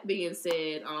with that being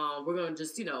said, we're gonna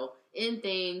just end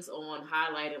things on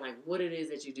highlighting like what it is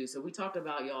that you do. So we talked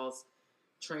about y'all's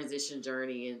transition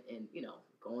journey and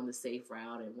going the safe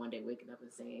route, and one day waking up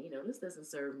and saying, this doesn't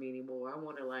serve me anymore. I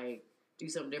want to like do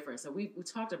something different. So we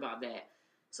talked about that.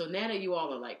 So now that you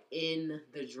all are like in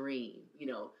the dream,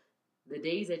 the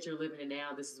days that you're living in now,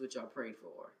 this is what y'all prayed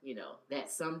for.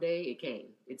 That someday it came.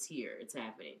 It's here. It's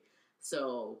happening.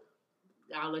 So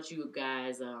I'll let you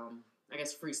guys, I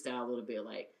guess, freestyle a little bit.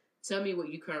 Like, tell me what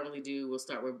you currently do. We'll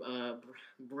start with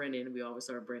Brennan. We always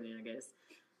start with Brennan, I guess.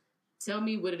 Tell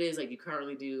me what it is like you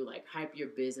currently do. Like, hype your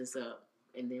business up,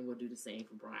 and then we'll do the same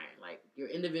for Brian. Like your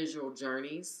individual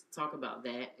journeys. Talk about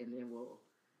that, and then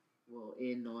we'll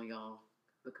end on y'all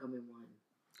becoming one.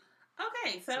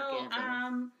 Okay, so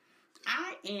Together.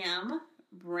 I am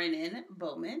Brennan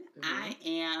Bowman. I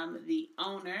am the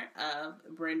owner of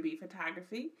Bren B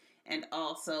Photography and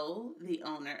also the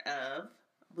owner of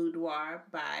Boudoir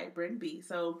by Bren B.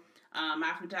 So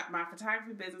my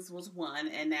photography business was one,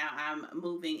 and now I'm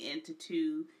moving into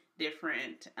 2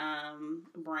 different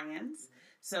brands.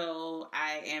 So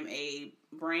I am a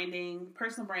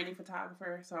personal branding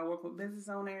photographer. So I work with business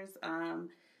owners,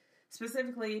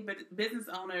 specifically, but business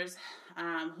owners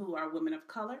who are women of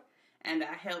color and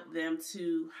I help them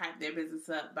to hype their business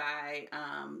up by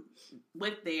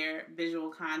with their visual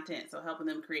content. So helping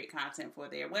them create content for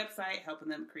their website, helping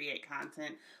them create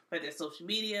content for their social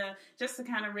media, just to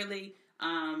kind of really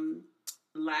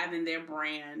liven their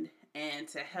brand and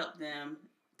to help them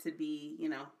to be,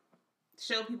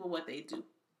 show people what they do.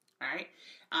 All right.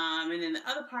 And then the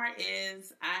other part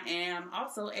is I am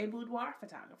also a boudoir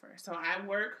photographer. So I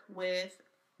work with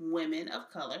women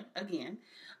of color, again,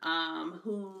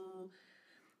 who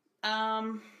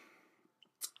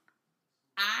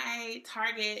I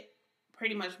target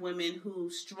pretty much women who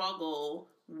struggle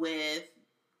with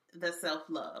the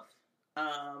self-love.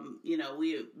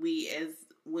 We as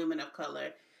women of color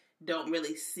don't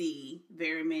really see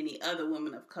very many other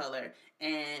women of color,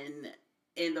 and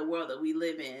in the world that we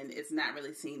live in, it's not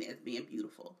really seen as being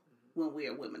beautiful when we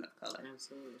are women of color.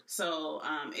 Absolutely. So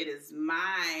it is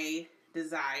my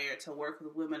desire to work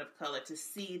with women of color to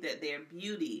see that their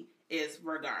beauty is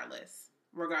regardless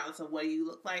of what you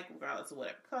look like, regardless of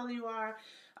whatever color you are,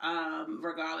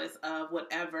 regardless of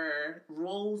whatever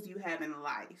roles you have in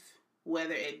life,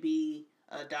 whether it be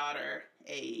a daughter,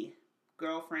 a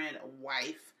girlfriend, a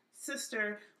wife,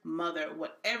 sister, mother,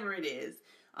 whatever it is,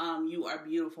 you are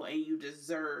beautiful and you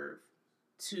deserve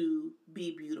to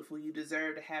be beautiful. You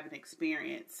deserve to have an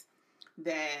experience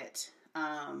that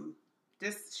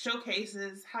just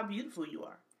showcases how beautiful you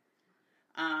are.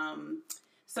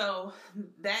 So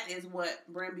that is what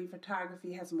Brand B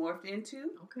Photography has morphed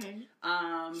into. Okay.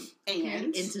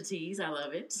 And entities, I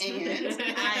love it. And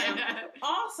I am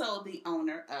also the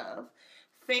owner of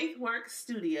FaithWorks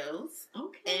Studios.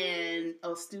 Okay.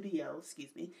 And studio,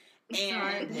 excuse me.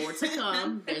 And And more to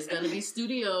come. There's going to be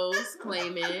studios.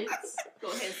 Claim it. Go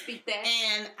ahead and speak that.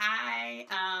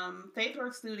 And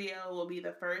FaithWorks Studio will be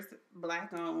the first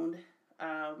Black-owned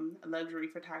luxury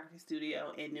photography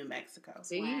studio in New Mexico.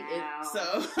 See, Wow.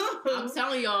 So I'm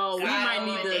telling y'all, we might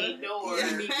need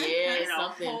to. in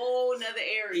something. a whole nother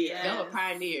area. Yeah. Y'all are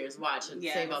pioneers. Watch it.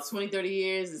 Yes. Say about 20, 30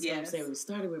 years. It's going to Yes. say we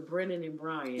started with Brennan and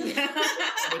Brian. They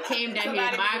They came down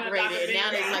here, migrated, and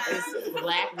now there's like this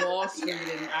Black Wall Street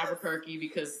in Yes. Albuquerque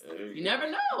because you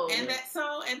never know. and that's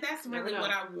Never really know.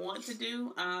 what I want to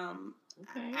do.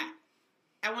 Okay.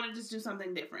 I want to just do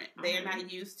something different. They're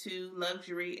not used to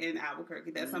luxury in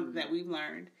Albuquerque. That's something that we've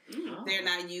learned. Oh. They're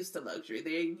not used to luxury.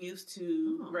 They're used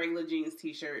to Oh. regular jeans,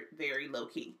 t-shirt, very low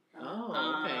key.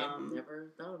 Oh, okay.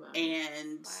 Never thought about it.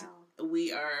 And Wow.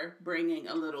 we are bringing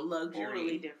a little luxury.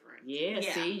 Totally different. Yeah,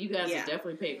 Yeah. see, you guys Yeah. are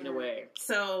definitely paving the way.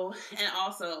 So, and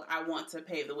also I want to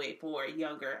pave the way for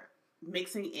younger,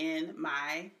 mixing in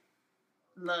my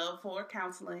love for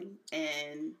counseling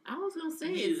and I was gonna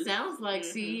say, Youth. it sounds like,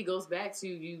 see, it goes back to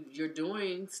you're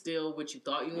doing still what you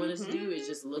thought you wanted to do. It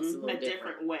just looks a little A different.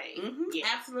 different way. yeah,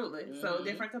 absolutely. So Mhm.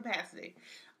 different capacity.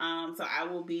 So I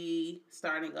will be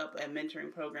starting up a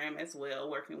mentoring program as well,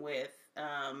 working with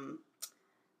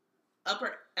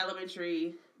upper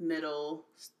elementary, middle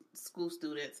school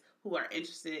students who are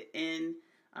interested in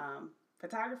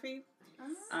photography,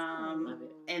 Love it.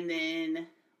 and then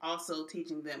also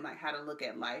teaching them like how to look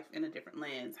at life in a different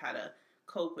lens, how to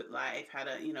cope with life, how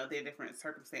to their different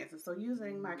circumstances. So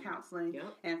using my counseling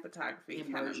Yep. and photography,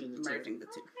 And kind of merging the two. merging the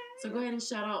two. So go ahead and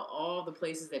shout out all the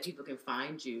places that people can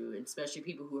find you, and especially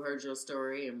people who heard your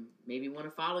story and maybe want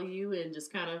to follow you and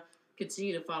just kind of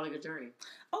continue to follow your journey.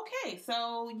 Okay,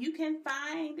 so you can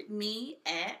find me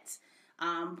at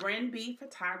Brand B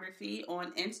Photography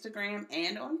on Instagram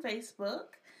and on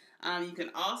Facebook. You can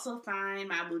also find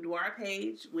my boudoir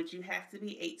page, which you have to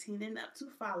be 18 and up to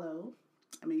follow.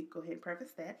 Let me go ahead and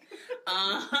preface that.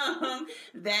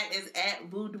 That is at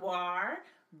Boudoir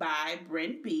by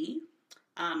Brent B.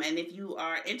 And if you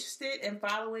are interested in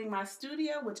following my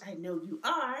studio, which I know you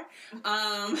are,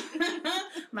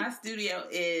 my studio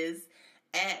is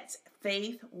at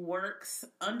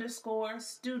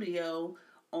FaithWorks_studio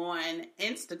on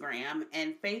Instagram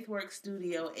and FaithWorks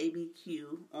Studio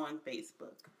ABQ on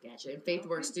Facebook. Gotcha. And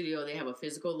FaithWorks Studio, they have a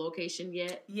physical location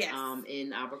yet? Yes.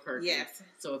 In Albuquerque. Yes.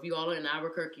 So if you all are in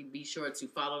Albuquerque, be sure to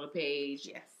follow the page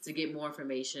Yes. to get more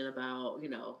information about,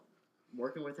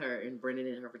 working with her and Brennan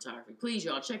and her photography. Please,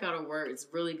 y'all, check out her work. It's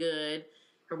really good.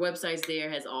 Her website's there,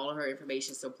 has all of her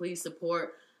information. So please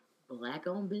support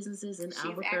Black-owned businesses in She's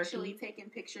Albuquerque. actually taking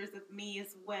pictures of me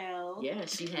as well. Yeah,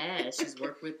 she has. She's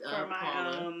worked with for my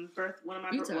Paula.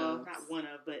 Few times. not one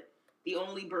of, but the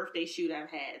only birthday shoot I've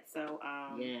had. So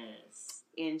Yes.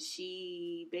 and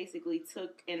she basically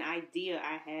took an idea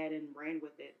I had and ran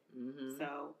with it. Mm-hmm.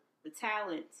 So the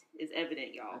talent is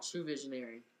evident, y'all. A true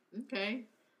visionary. Okay.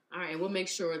 All right. And we'll make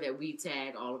sure that we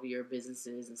tag all of your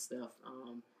businesses and stuff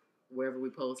wherever we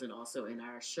post, and also in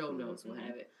our show notes we'll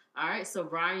have it. All right, so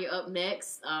Brian, you're up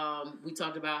next. We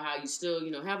talked about how you still,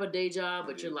 have a day job,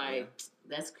 but you're like,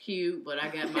 that's cute, but I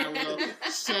got my little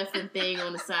chefing thing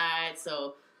on the side.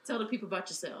 So tell the people about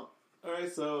yourself. All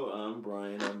right, so I'm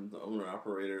Brian. I'm the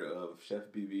owner-operator of Chef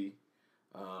BB.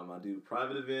 I do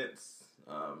private events,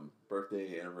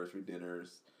 birthday, anniversary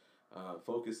dinners,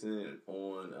 focusing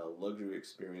on a luxury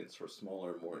experience for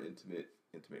smaller, more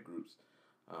intimate groups.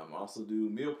 I also do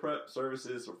meal prep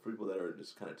services for people that are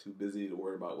just kind of too busy to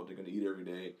worry about what they're going to eat every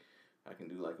day. I can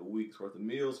do like a week's worth of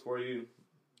meals for you.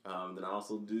 Then I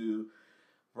also do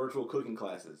virtual cooking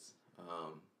classes.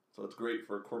 So it's great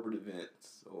for corporate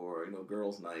events or,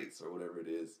 girls' nights or whatever it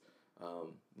is.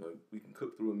 We can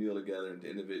cook through a meal together, and at the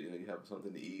end of it, you have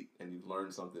something to eat and you've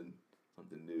learned something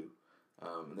new.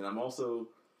 And then I'm also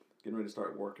getting ready to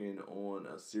start working on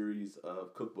a series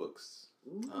of cookbooks.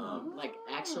 Ooh, like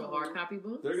actual hard copy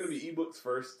books? They're going to be ebooks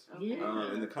first.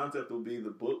 Yeah. And the concept will be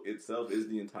the book itself is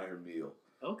the entire meal.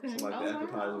 Okay. So like the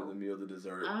appetizer, the meal, the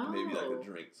dessert, and maybe like a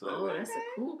drink. So that's a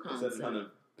cool concept. Instead of kind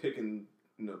of pick and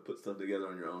put stuff together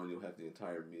on your own, you'll have the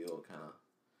entire meal kind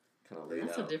of laid out.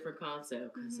 That's a different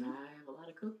concept because I have a lot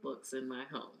of cookbooks in my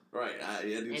home. Right. I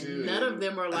do and too. None of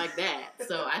them are like that.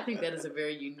 So I think that is a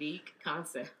very unique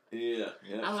concept. Yeah.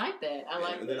 I like that.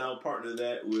 And then I'll partner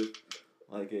that with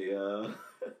like a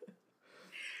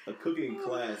cooking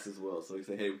class as well. So you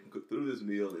say, hey, we can cook through this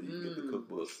meal, and you can get the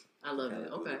cookbook. I love it.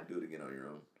 Okay. Do it again on your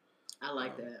own. I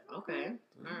like that. Okay.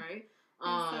 All right.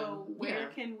 So where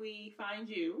can we find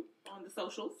you on the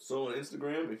socials? So on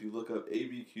Instagram, if you look up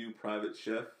ABQ Private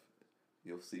Chef,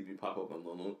 you'll see me pop up.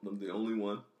 I'm the only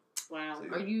one. Wow. So,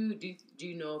 Are you? Do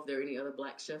you know if there are any other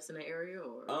black chefs in the area,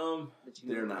 or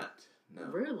they're not. No.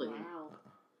 Really? Wow.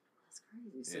 That's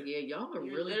crazy. So y'all are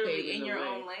You're really literally in your way.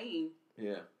 own lane.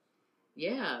 Yeah.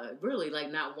 Yeah, really,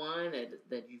 like not one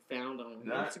that you found on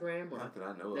Instagram, or not that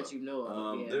I know that of. you know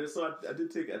of. So I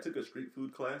took a street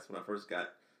food class when I first got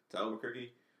to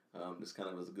Albuquerque. This kind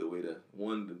of was a good way to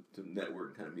network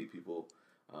and kind of meet people,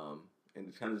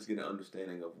 and to kind of just get an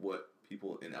understanding of what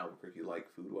people in Albuquerque like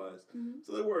food wise. Mm-hmm.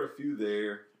 So there were a few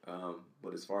there,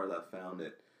 but as far as I found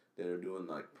it, they're doing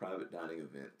like private dining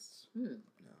events. No.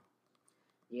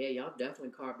 Yeah, y'all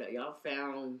definitely carved out. Y'all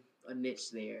found a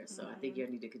niche there, so I think y'all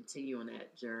need to continue on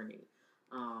that journey.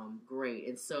 Great.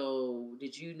 And so,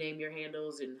 did you name your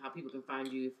handles and how people can find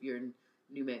you if you're in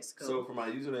New Mexico? So for my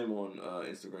username on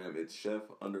Instagram, it's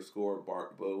chef_Bartbow,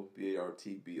 BARTBOW.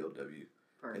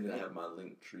 Perfect. And then I have my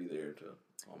link tree there to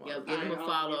all my. Give them a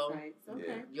follow. Okay.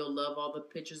 Yeah. You'll love all the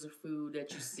pictures of food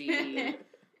that you see.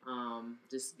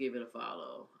 Just give it a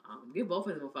follow. Give both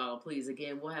of them a follow, please.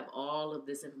 Again, we'll have all of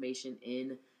this information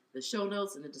in the show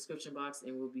notes in the description box,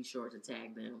 and we'll be sure to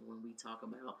tag them when we talk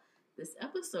about this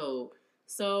episode.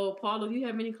 So, Paula, do you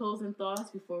have any closing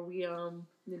thoughts before we, I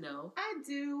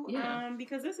do,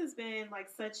 because this has been like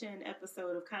such an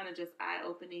episode of kind of just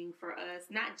eye-opening for us,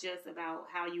 not just about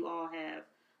how you all have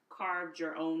carved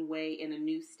your own way in a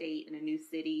new state, in a new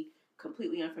city,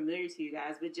 completely unfamiliar to you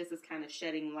guys, but just as kind of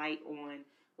shedding light on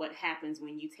what happens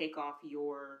when you take off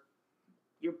your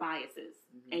biases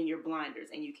and your blinders,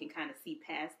 and you can kind of see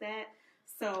past that.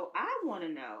 So I want to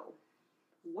know,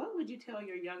 what would you tell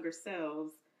your younger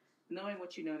selves, knowing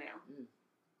what you know now?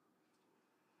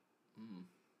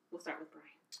 We'll start with Brian.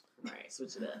 All right,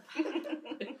 switch it up.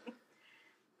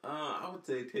 I would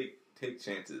say take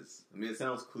chances. I mean, it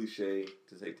sounds cliche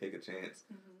to say take a chance.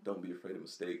 Don't be afraid of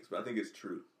mistakes, but I think it's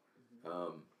true.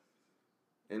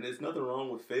 And there's nothing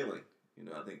wrong with failing.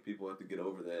 I think people have to get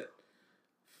over that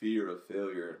fear of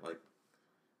failure. Like,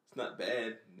 it's not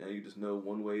bad. Now you just know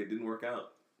one way it didn't work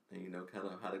out, and you know kind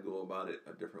of how to go about it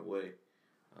a different way.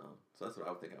 So that's what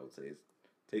I would say is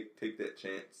take that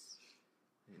chance.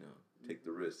 Take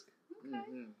the risk.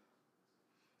 Okay.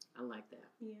 I like that.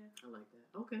 Yeah, I like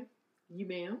that. Okay, you,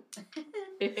 ma'am.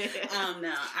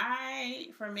 No, I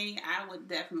would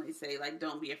definitely say, like,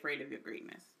 don't be afraid of your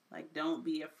greatness. Like, don't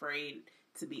be afraid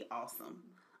to be awesome.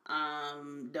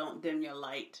 Don't dim your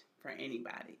light for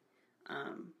anybody.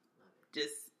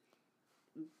 Just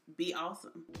be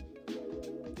awesome.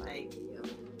 Like,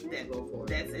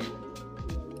 that's it.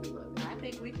 I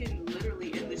think we can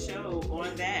literally end the show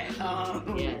on that.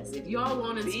 Yes, if y'all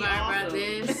want to inspire by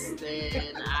this,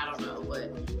 then I don't know,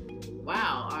 but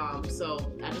wow. So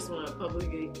I just want to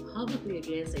publicly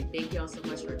again say thank y'all so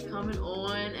much for coming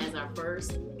on as our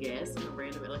first guest on the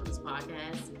Random Eloquence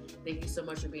podcast. Thank you so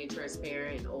much for being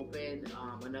transparent and open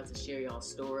enough to share y'all's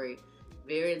story.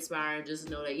 Very inspiring. Just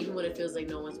know that even when it feels like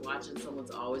no one's watching,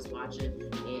 someone's always watching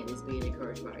and is being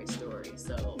encouraged by your story.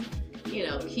 So,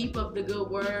 keep up the good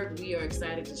work. We are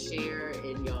excited to share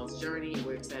in y'all's journey.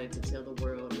 We're excited to tell the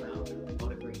world about all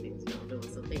the great things y'all doing.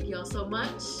 So thank y'all so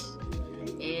much.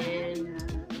 And